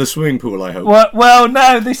lilo in the swimming pool, I hope. Well,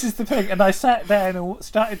 no, this is the thing. And I sat down and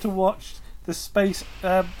started to watch the Space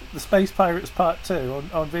Pirates Part 2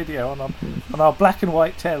 on video on our black and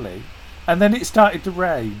white telly, and then it started to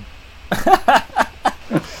rain.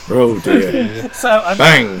 Oh dear! So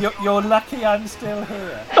bang! You're lucky I'm still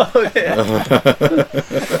here. Oh, yeah.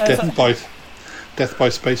 Death by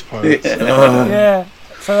space pirates. Yeah.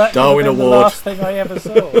 So that Darwin was the Award. last thing I ever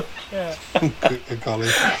saw. Yeah. Golly.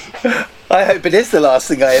 I hope it is the last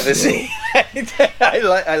thing I ever see.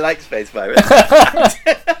 I like Space Pirates.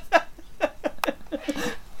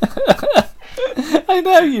 I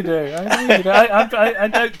know you do. I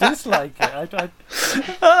don't dislike it.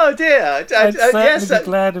 Oh dear! I'd certainly Yes, be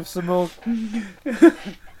glad of some more.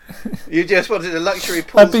 you just wanted a luxury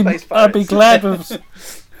pool. Space Pirates. I'd be glad of.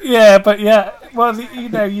 Yeah, but yeah. Well,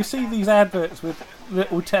 you see these adverts with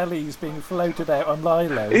little tellies being floated out on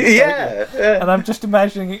Lilo. Yeah. And I'm just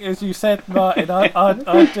imagining it, as you said, Martin, our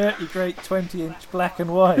dirty great 20-inch black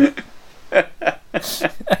and white.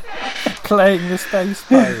 Playing the Space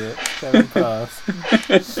Pirates going past.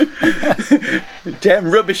 Damn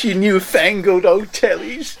rubbishy newfangled old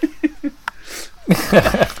tellies.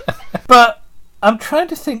 But I'm trying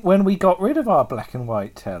to think when we got rid of our black and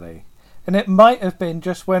white telly. And it might have been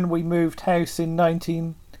just when we moved house in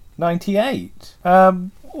 1998.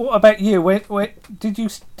 What about you? Did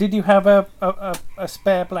you have a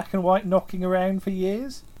spare black and white knocking around for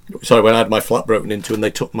years? Sorry, when I had my flat broken into and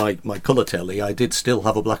they took my colour telly, I did still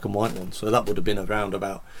have a black and white one. So that would have been around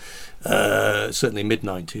about certainly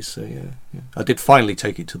mid-90s. So yeah, I did finally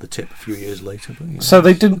take it to the tip a few years later. But, yeah. So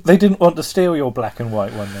they didn't want to steal your black and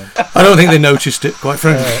white one then? I don't think they noticed it, quite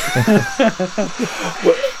frankly.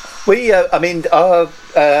 Our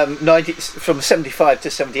 90 from 75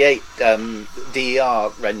 to 78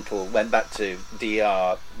 DER rental went back to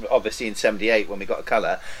DER obviously in 78 when we got a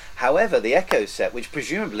colour. However, the Echo set, which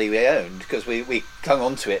presumably we owned because we clung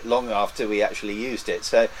on to it long after we actually used it.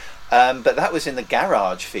 So, but that was in the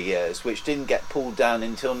garage for years, which didn't get pulled down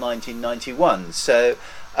until 1991. So.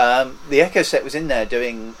 The Echo set was in there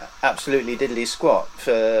doing absolutely diddly squat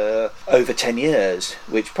for over 10 years,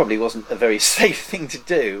 which probably wasn't a very safe thing to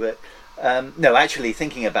do. But no, actually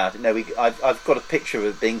thinking about it, I've got a picture of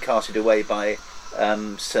it being carted away by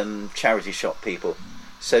some charity shop people.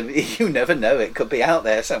 So you never know; it could be out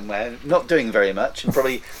there somewhere, not doing very much. And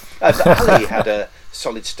probably Ali had a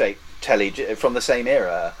solid state telly from the same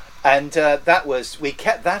era. And we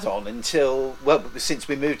kept that on until since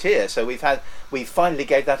we moved here. So we finally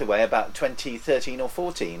gave that away about 2013 or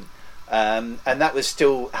 14, and that was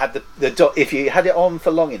still had the dot. If you had it on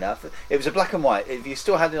for long enough, it was a black and white. If you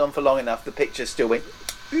still had it on for long enough, the picture still went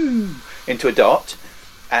into a dot,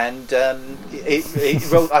 and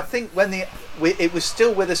it rolled. I think it was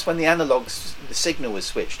still with us when the analog signal was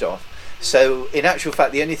switched off. So in actual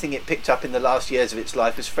fact, the only thing it picked up in the last years of its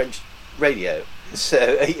life was French radio.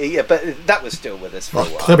 So yeah, but that was still with us for a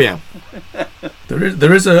while. Très bien.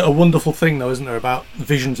 There is a wonderful thing though, isn't there, about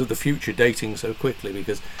visions of the future dating so quickly,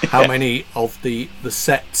 because how many of the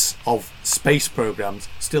sets of space programs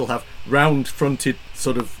still have round-fronted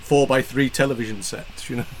sort of 4x3 television sets,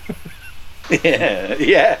 you know?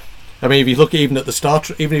 Yeah. I mean, if you look even at the Star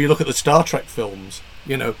Trek films,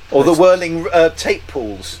 you know, or the whirling tape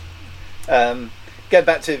pools. Go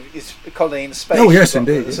back to his Colony in Space. Oh yes,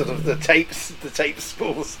 indeed. The tape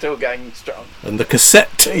spool's still going strong. And the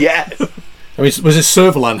cassette. Yes. I mean, was it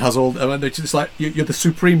Servalan has all? I mean, it's like you're the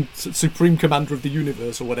supreme commander of the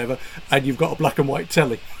universe or whatever, and you've got a black and white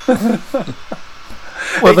telly.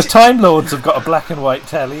 Well, the Time Lords have got a black and white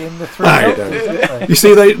telly in the Three Doctors, haven't they? You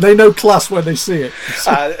see, they know class when they see it.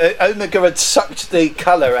 Omega had sucked the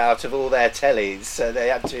colour out of all their tellies, so they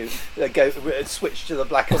had to switch to the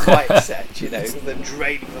black and white set. You know, they're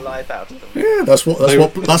draining the life out of them. Yeah, that's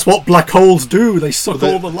what black holes do. They suck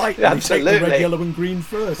all the light. And they take the red, yellow, and green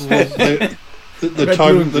first. The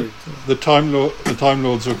Time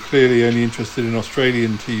Lords are clearly only interested in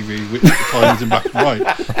Australian TV, which the time is in black and white.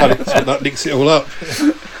 That licks it all up.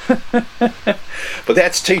 But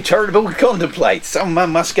that's too terrible to contemplate. Someone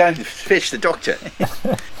must go and fish the Doctor.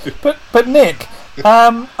 But Nick,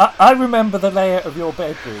 I remember the layout of your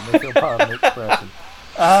bedroom, if you'll pardon the expression.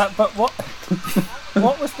 But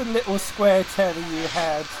what was the little square telly you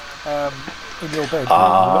had in your bedroom,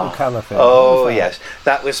 the little colour thing? Oh, yes.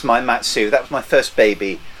 That was my Matsu. That was my first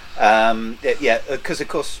baby. Because, of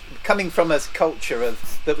course, coming from a culture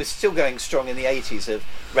that was still going strong in the 80s of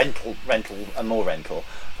rental, and more rental,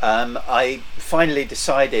 I finally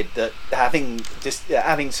decided that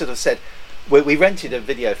having sort of said, we rented a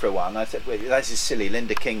video for a while, and I said, this is silly.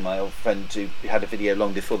 Linda King, my old friend who had a video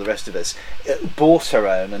long before the rest of us, bought her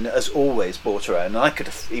own, and as always bought her own. And I could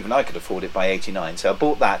afford it by '89, so I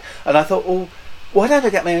bought that. And I thought, why don't I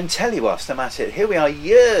get my own telly whilst I'm at it? Here we are,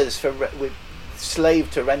 years with slave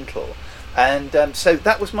to rental. And so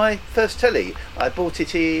that was my first telly. I bought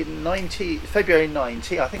it in February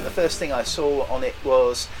 90. I think the first thing I saw on it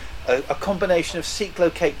was a combination of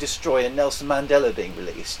Cyclocate Destroy and Nelson Mandela being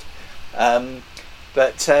released. Interesting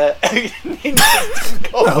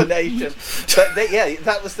combination. But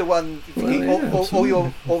that was the one.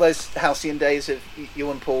 All those halcyon days of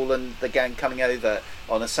you and Paul and the gang coming over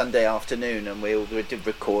on a Sunday afternoon, and we all did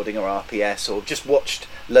recording or RPS or just watched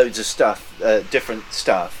loads of stuff, different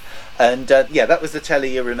stuff. And that was the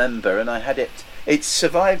telly you remember. And I had it. It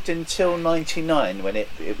survived until '99 when it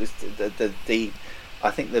was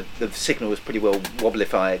I think the signal was pretty well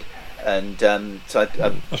wobblified. And so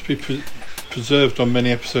I must be preserved on many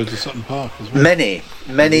episodes of Sutton Park as well. Many.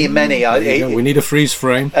 We need a freeze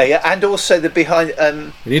frame. And also the behind.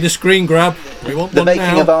 We need a screen grab. We want the one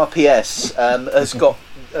making now. of RPS has got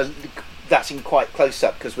that's in quite close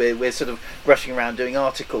up because we're sort of rushing around doing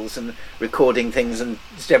articles and recording things and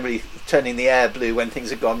generally turning the air blue when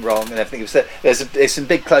things have gone wrong and everything. So there's some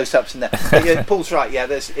big close-ups in there. But, Paul's right. Yeah,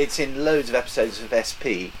 it's in loads of episodes of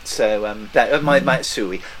SP. So that my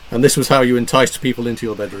Matsui. And this was how you enticed people into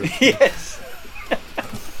your bedroom. Yes.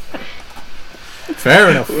 Fair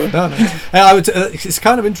enough. No. It's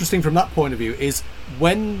kind of interesting from that point of view. Is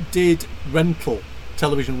when did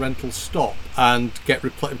television rental stop and get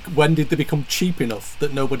replaced? When did they become cheap enough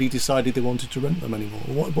that nobody decided they wanted to rent them anymore?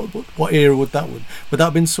 What era would that would that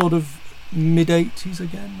have been? Sort of mid-80s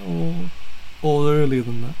again, or earlier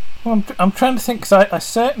than that? Well, I'm trying to think because I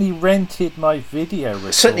certainly rented my video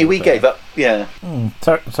recorder. Certainly we gave up. Yeah.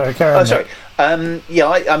 Sorry, carry on. Oh, sorry. I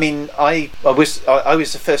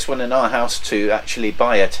was the first one in our house to actually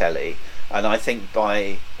buy a telly, and I think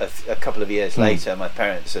by a couple of years later, my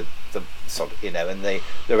parents had and the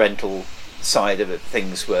rental side of it,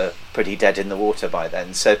 things were pretty dead in the water by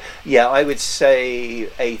then. So I would say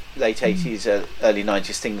late 80s, early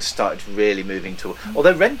 90s, things started really moving to.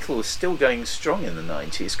 Although rental was still going strong in the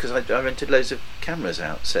 90s because I rented loads of cameras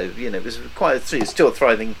out. So it was still a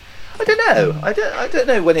thriving. I don't know. I don't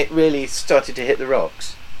know when it really started to hit the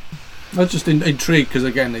rocks. I was just intrigued because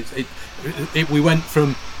again, we went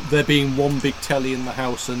from there being one big telly in the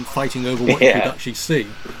house and fighting over what you could actually see,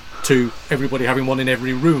 to everybody having one in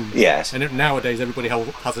every room. Yes. And nowadays everybody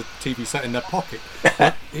has a TV set in their pocket.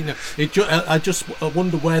 But, I just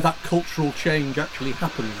wonder where that cultural change actually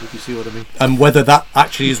happened, if you see what I mean. And whether that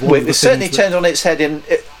actually is one of the things. It certainly turned on its head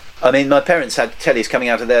my parents had tellies coming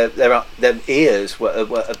out of their ears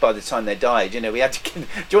by the time they died. We had to. Do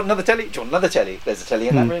you want another telly? Do you want another telly? There's a telly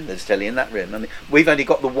in that room. There's a telly in that room. I mean, we've only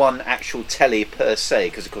got the one actual telly per se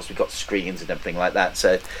because, of course, we've got screens and everything like that.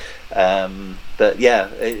 So,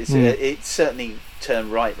 it's certainly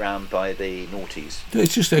turned right round by the noughties.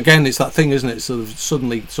 It's just again, it's that thing, isn't it? Sort of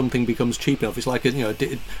suddenly something becomes cheap enough. It's like a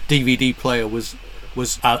DVD player was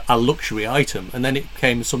a luxury item, and then it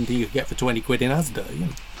became something you could get for 20 quid in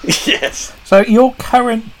Asda. Yes. So your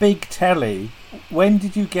current big telly, when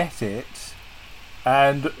did you get it,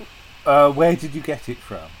 and where did you get it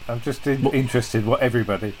from? I'm just interested.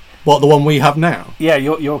 What the one we have now? Yeah,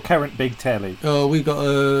 your current big telly. Oh, we got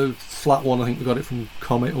a flat one. I think we got it from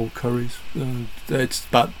Comet or Curry's. Must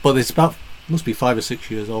be 5 or 6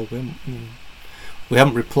 years old. We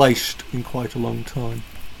haven't replaced in quite a long time.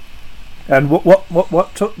 And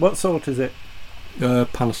what sort is it?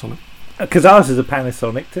 Panasonic. Because ours is a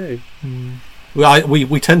Panasonic too.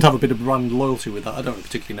 We tend to have a bit of brand loyalty with that. I don't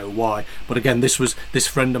particularly know why, but again, this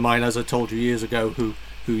friend of mine, as I told you years ago, who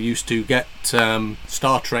used to get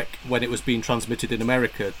Star Trek when it was being transmitted in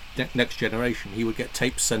America, Next Generation. He would get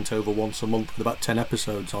tapes sent over once a month with about 10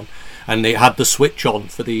 episodes on, and they had the switch on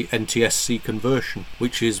for the NTSC conversion,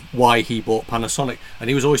 which is why he bought Panasonic. And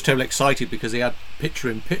he was always terribly excited because he had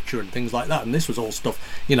picture-in-picture and things like that, and this was all stuff,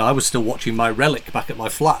 I was still watching my Relic back at my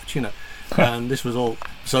flat, and this was all.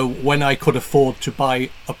 So when I could afford to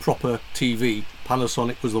buy a proper TV,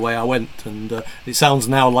 Panasonic was the way I went, and it sounds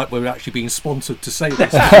now like we're actually being sponsored to say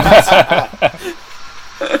this.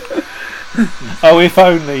 Oh, if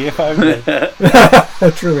only.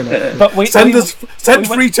 True enough. But send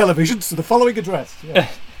free televisions to the following address. Yeah.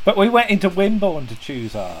 But we went into Wimborne to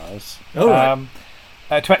choose ours, to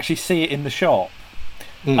actually see it in the shop.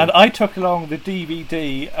 And I took along the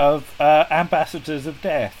DVD of Ambassadors of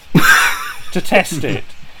Death to test it.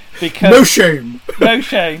 Because No shame.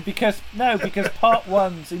 because part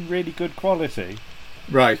 1's in really good quality.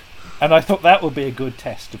 Right. And I thought that would be a good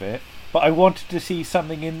test of it. But I wanted to see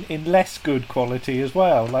something in less good quality as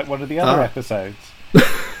well, like one of the other episodes.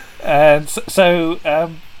 And so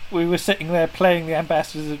we were sitting there playing the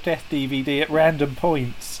Ambassadors of Death DVD at random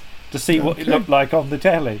points to see what it looked like on the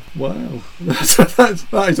telly. Wow,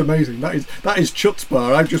 that is amazing. That is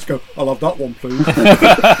chutzpah. I just go, I'll have that one, please.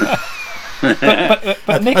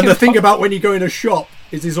 but Nick and the thing about when you go in a shop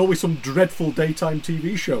is there's always some dreadful daytime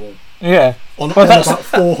TV show on. Yeah, on about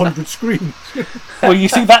 400 screens. Well, you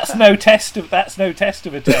see, that's no test of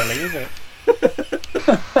a telly, is it?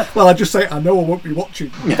 Well, I just say I know I won't be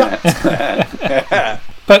watching.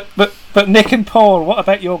 But Nick and Paul, what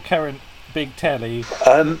about your current big telly?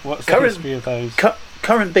 What's the history of those?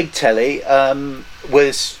 Current big telly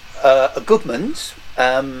was a Goodman's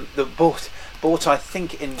that bought I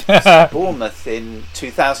think in Bournemouth in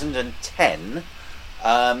 2010,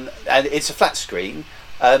 and it's a flat screen.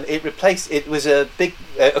 It was a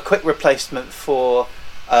quick replacement for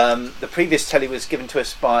the previous telly was given to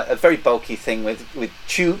us by a very bulky thing with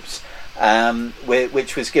tubes.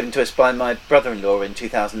 Which was given to us by my brother-in-law in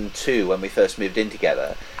 2002 when we first moved in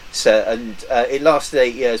together. So it lasted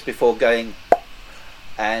 8 years before going.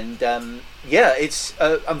 And it's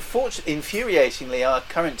unfortunately, infuriatingly, our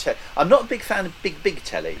current I'm not a big fan of big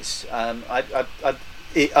tellies.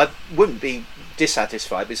 I wouldn't be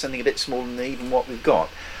dissatisfied with something a bit smaller than even what we've got.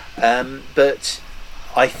 But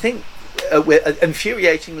I think.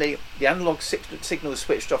 Infuriatingly, the analog signal was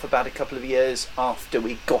switched off about a couple of years after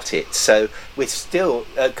we got it. So we're still,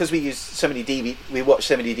 because we watch so many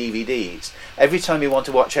DVDs. Every time we want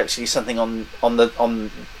to watch actually something in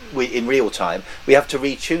real time, we have to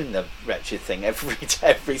retune the wretched thing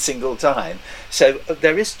every single time. So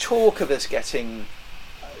there is talk of us getting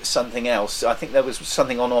something else. I think there was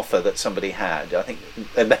something on offer that somebody had. I think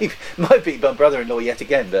it might be my brother-in-law yet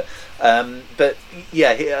again, but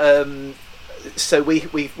yeah. So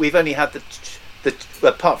we've only had the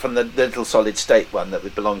apart from the little solid state one that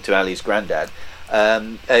would belong to Ali's granddad.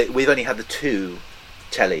 We've only had the two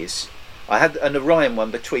tellies. I had an Orion one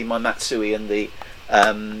between my Matsui and the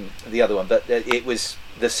other one, but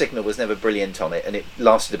the signal was never brilliant on it, and it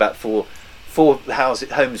lasted about four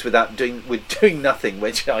homes without doing nothing,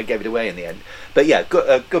 which I gave it away in the end. But yeah,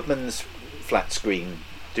 Goodman's flat screen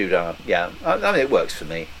doodah. Yeah, I mean it works for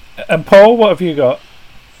me. And Paul, what have you got?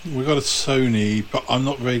 We've got a Sony, but I'm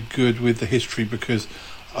not very good with the history because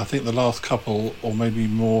I think the last couple, or maybe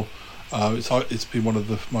more, it's been one of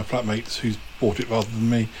my flatmates who's bought it rather than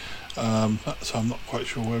me. So I'm not quite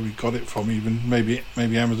sure where we got it from. Even maybe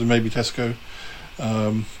Amazon, maybe Tesco.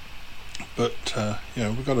 But yeah,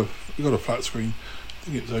 we got a flat screen. I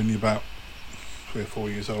think it's only about 3 or 4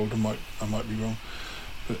 years old. I might be wrong,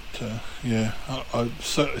 but yeah,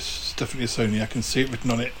 it's definitely a Sony. I can see it written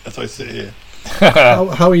on it as I sit here.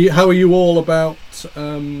 How are you all about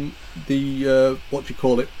the what do you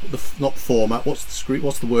call it? Not format. What's the screen?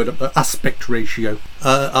 What's the word? Aspect ratio.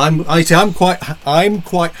 I'm quite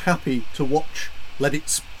happy to watch. Let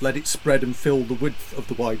it spread and fill the width of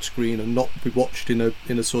the widescreen and not be watched in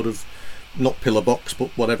a sort of, not pillar box but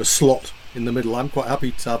whatever slot in the middle. I'm quite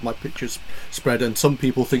happy to have my pictures spread, and some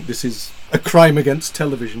people think this is a crime against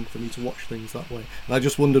television for me to watch things that way. And I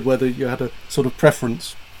just wondered whether you had a sort of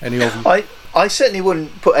preference. Any of them? I certainly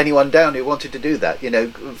wouldn't put anyone down who wanted to do that.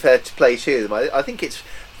 Fair to play to them. I think it's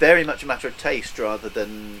very much a matter of taste rather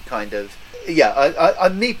than kind of. Yeah, I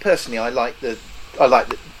me personally, I like to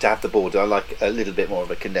have the border. I like a little bit more of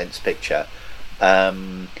a condensed picture.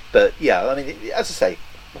 But yeah, I mean, as I say,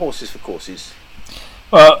 horses for courses.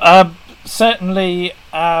 Well, certainly,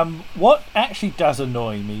 what actually does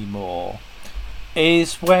annoy me more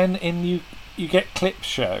is when you get clip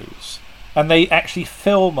shows and they actually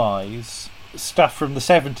filmise stuff from the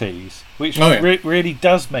 70s, which really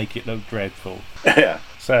does make it look dreadful. Yeah.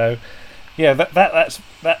 So, yeah,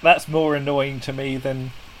 that's more annoying to me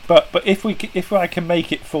than. But if I can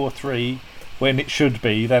make it 4:3 when it should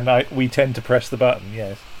be, then we tend to press the button.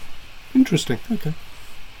 Yes. Interesting. Okay.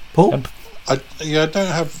 Paul. I don't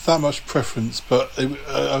have that much preference, but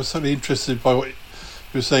I was certainly interested by what you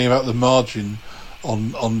were saying about the margin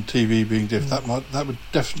on TV being diff. That would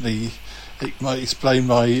definitely. It might explain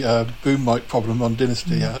my boom mic problem on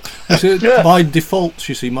Dynasty. Mine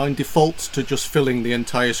defaults to just filling the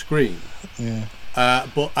entire screen. Yeah.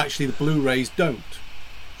 But actually, the Blu-rays don't.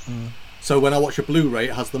 So when I watch a Blu-ray,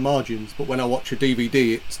 it has the margins, but when I watch a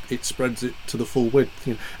DVD, it spreads it to the full width.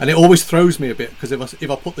 And it always throws me a bit, because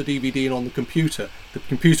if I put the DVD in on the computer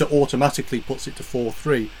automatically puts it to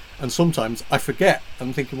 4:3, and sometimes I forget.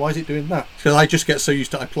 I'm thinking, why is it doing that? Because I just get so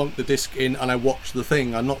used to I plonk the disc in and I watch the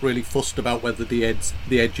thing. I'm not really fussed about whether the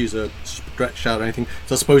edges are stretched out or anything.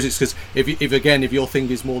 So I suppose it's because if your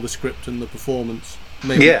thing is more the script and the performance,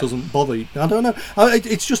 maybe it doesn't bother you. I don't know.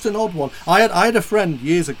 It's just an odd one. I had a friend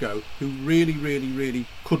years ago who really, really, really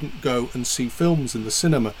couldn't go and see films in the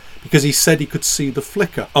cinema because he said he could see the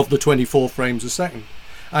flicker of the 24 frames a second.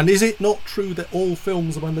 And is it not true that all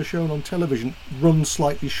films, when they're shown on television, run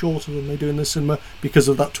slightly shorter than they do in the cinema because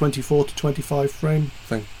of that 24 to 25 frame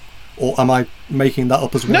thing? Or am I making that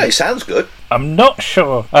up as well? No, it sounds good. I'm not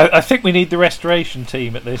sure. I think we need the restoration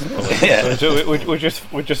team at this point. Yeah. So we'll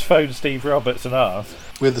just phone Steve Roberts and ask.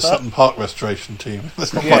 We're the Sutton Park restoration team.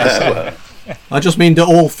 Let's not find us out. I just mean that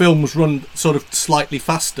all films run sort of slightly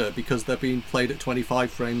faster because they're being played at 25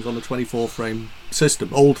 frames on a 24 frame system.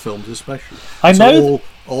 Old films especially. I know all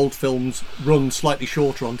old films run slightly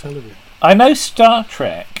shorter on television. I know Star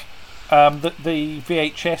Trek, that the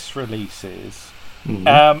VHS releases,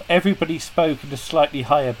 everybody spoke at a slightly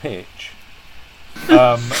higher pitch.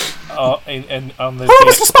 On the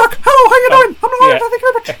Hello, Mr. Spock! Hello, how you doing? I'm not thank you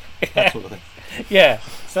very much. That sort of thing. Yeah,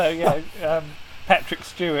 so Patrick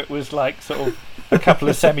Stewart was like sort of a couple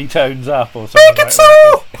of semitones up or something. Make it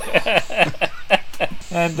so!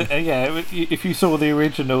 And if you saw the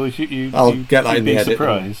originals, you'd get that in be the edit.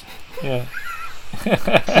 Surprised. Yeah.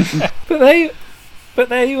 But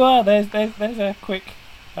there you are. There's a quick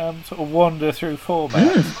sort of wander through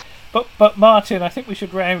formats. But Martin, I think we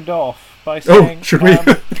should round off by saying, should we?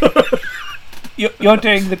 You're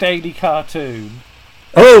doing the daily cartoon.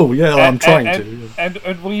 Oh yeah, I'm trying to.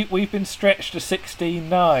 And we've been stretched to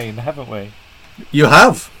 16:9, haven't we? You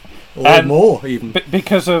have, or more even,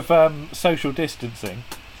 because of social distancing.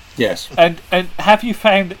 Yes. And have you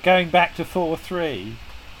found that going back to 4:3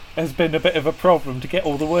 has been a bit of a problem to get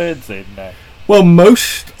all the words in now? Well,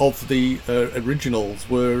 most of the originals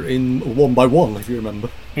were in 1x1, if you remember.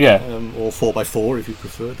 Yeah. Or 4x4, if you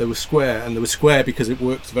prefer. They were square, and they were square because it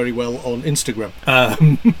works very well on Instagram.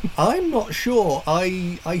 I'm not sure.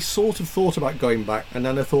 I sort of thought about going back, and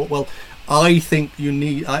then I thought, well, I think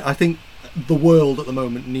I think the world at the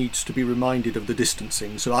moment needs to be reminded of the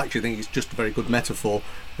distancing. So I actually think it's just a very good metaphor,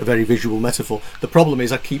 a very visual metaphor. The problem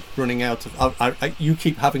is I keep running out of. You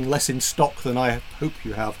keep having less in stock than I hope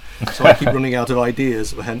you have. So I keep running out of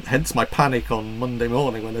ideas. Hence my panic on Monday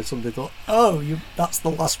morning when somebody thought, that's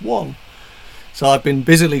the last one. So I've been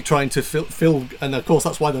busily trying to fill, and of course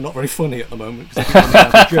that's why they're not very funny at the moment because I keep running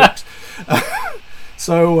out of jokes.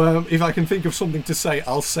 So if I can think of something to say,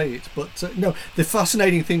 I'll say it. But no, the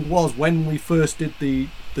fascinating thing was when we first did the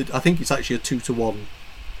I think it's actually a 2-to-1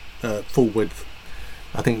 full width.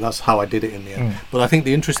 I think that's how I did it in the end. But I think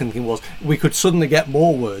the interesting thing was we could suddenly get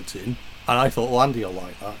more words in, and I thought, well, Andy will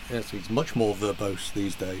like that. Yes, he's much more verbose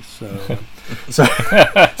these days. So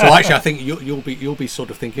actually, I think you'll be sort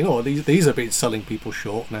of thinking, these are been selling people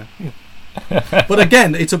short now. Yeah. But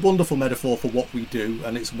again, it's a wonderful metaphor for what we do,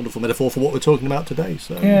 and it's a wonderful metaphor for what we're talking about today.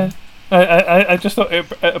 So yeah, I just thought it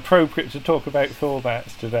appropriate to talk about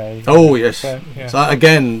formats today. Oh yes. So, yeah. So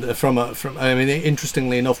again,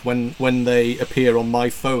 interestingly enough, when they appear on my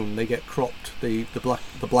phone, they get cropped. The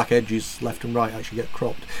black edges left and right actually get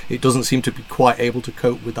cropped. It doesn't seem to be quite able to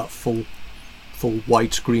cope with that full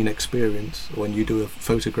widescreen experience when you do a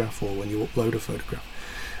photograph or when you upload a photograph.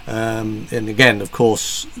 And again, of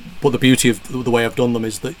course, but the beauty of the way I've done them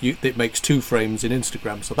is that it makes 2 frames in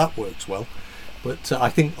Instagram, so that works well. But I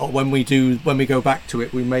think when we go back to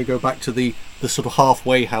it, we may go back to the sort of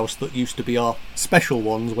halfway house that used to be our special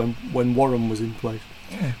ones when Warren was in place.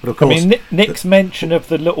 But of course, Nick's mention of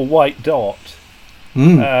the little white dot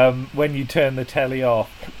when you turn the telly off.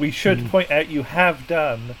 We should point out you have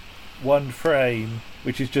done one frame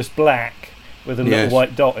which is just black with a little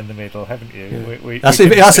white dot in the middle, haven't you? Yeah. That's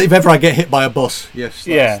if ever I get hit by a bus. Yes.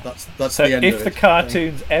 That's so the end if of the it.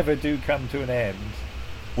 cartoons ever do come to an end,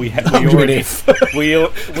 we already have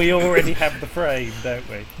the frame, don't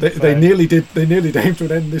we? They nearly did. They nearly came to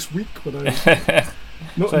an end this week. But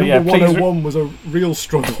number 101 was a real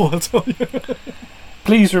struggle. I tell you.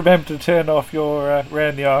 Please remember to turn off your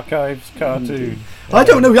Round the Archives cartoon. I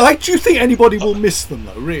don't know. Do you think anybody will miss them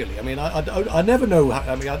though? Really? I mean, I never know.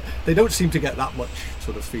 They don't seem to get that much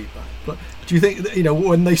sort of feedback. But do you think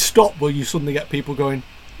when they stop, will you suddenly get people going,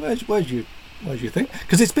 "Where's your thing?"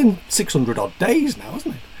 Because it's been 600 odd days now,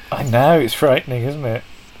 hasn't it? I know, it's frightening, isn't it?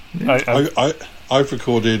 I've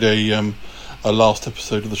recorded a a last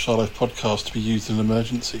episode of the Shy Life podcast to be used in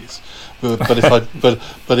emergencies. But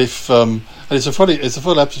if and it's a full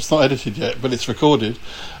episode. It's not edited yet, but it's recorded,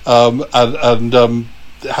 and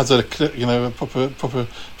it has a proper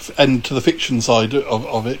end to the fiction side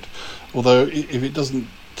of it. Although if it doesn't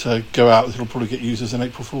go out, it'll probably get used as an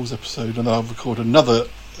April Fool's episode, and then I'll record another,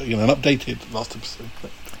 an updated last episode.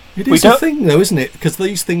 It is a thing, though, isn't it? Because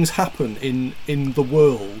these things happen in the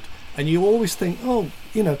world, and you always think,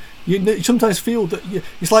 you sometimes feel that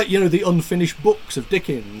it's like the unfinished books of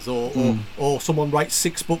Dickens, or someone writes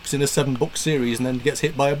 6 books in a 7-book series and then gets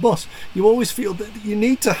hit by a bus. You always feel that you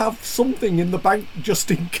need to have something in the bank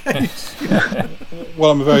just in case.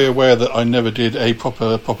 Well, I'm very aware that I never did a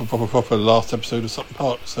proper last episode of Sutton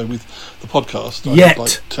Park. So with the podcast,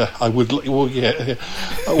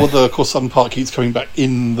 although of course Sutton Park keeps coming back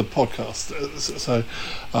in the podcast. So,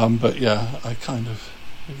 but yeah, I kind of.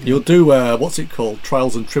 You'll do what's it called,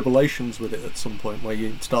 Trials and Tribulations with it at some point, where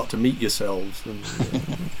you start to meet yourselves, and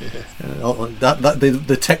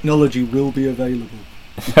the technology will be available.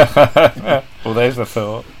 Well, there's a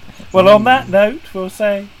thought. Well, on that note, we'll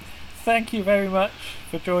say thank you very much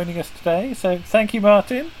for joining us today. So, thank you,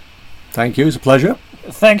 Martin. Thank you. It's a pleasure.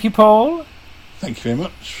 Thank you, Paul. Thank you very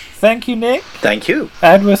much. Thank you, Nick. Thank you.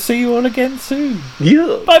 And we'll see you all again soon.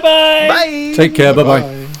 Yeah. Bye-bye. Bye. Take care.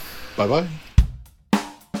 Bye-bye. Bye-bye.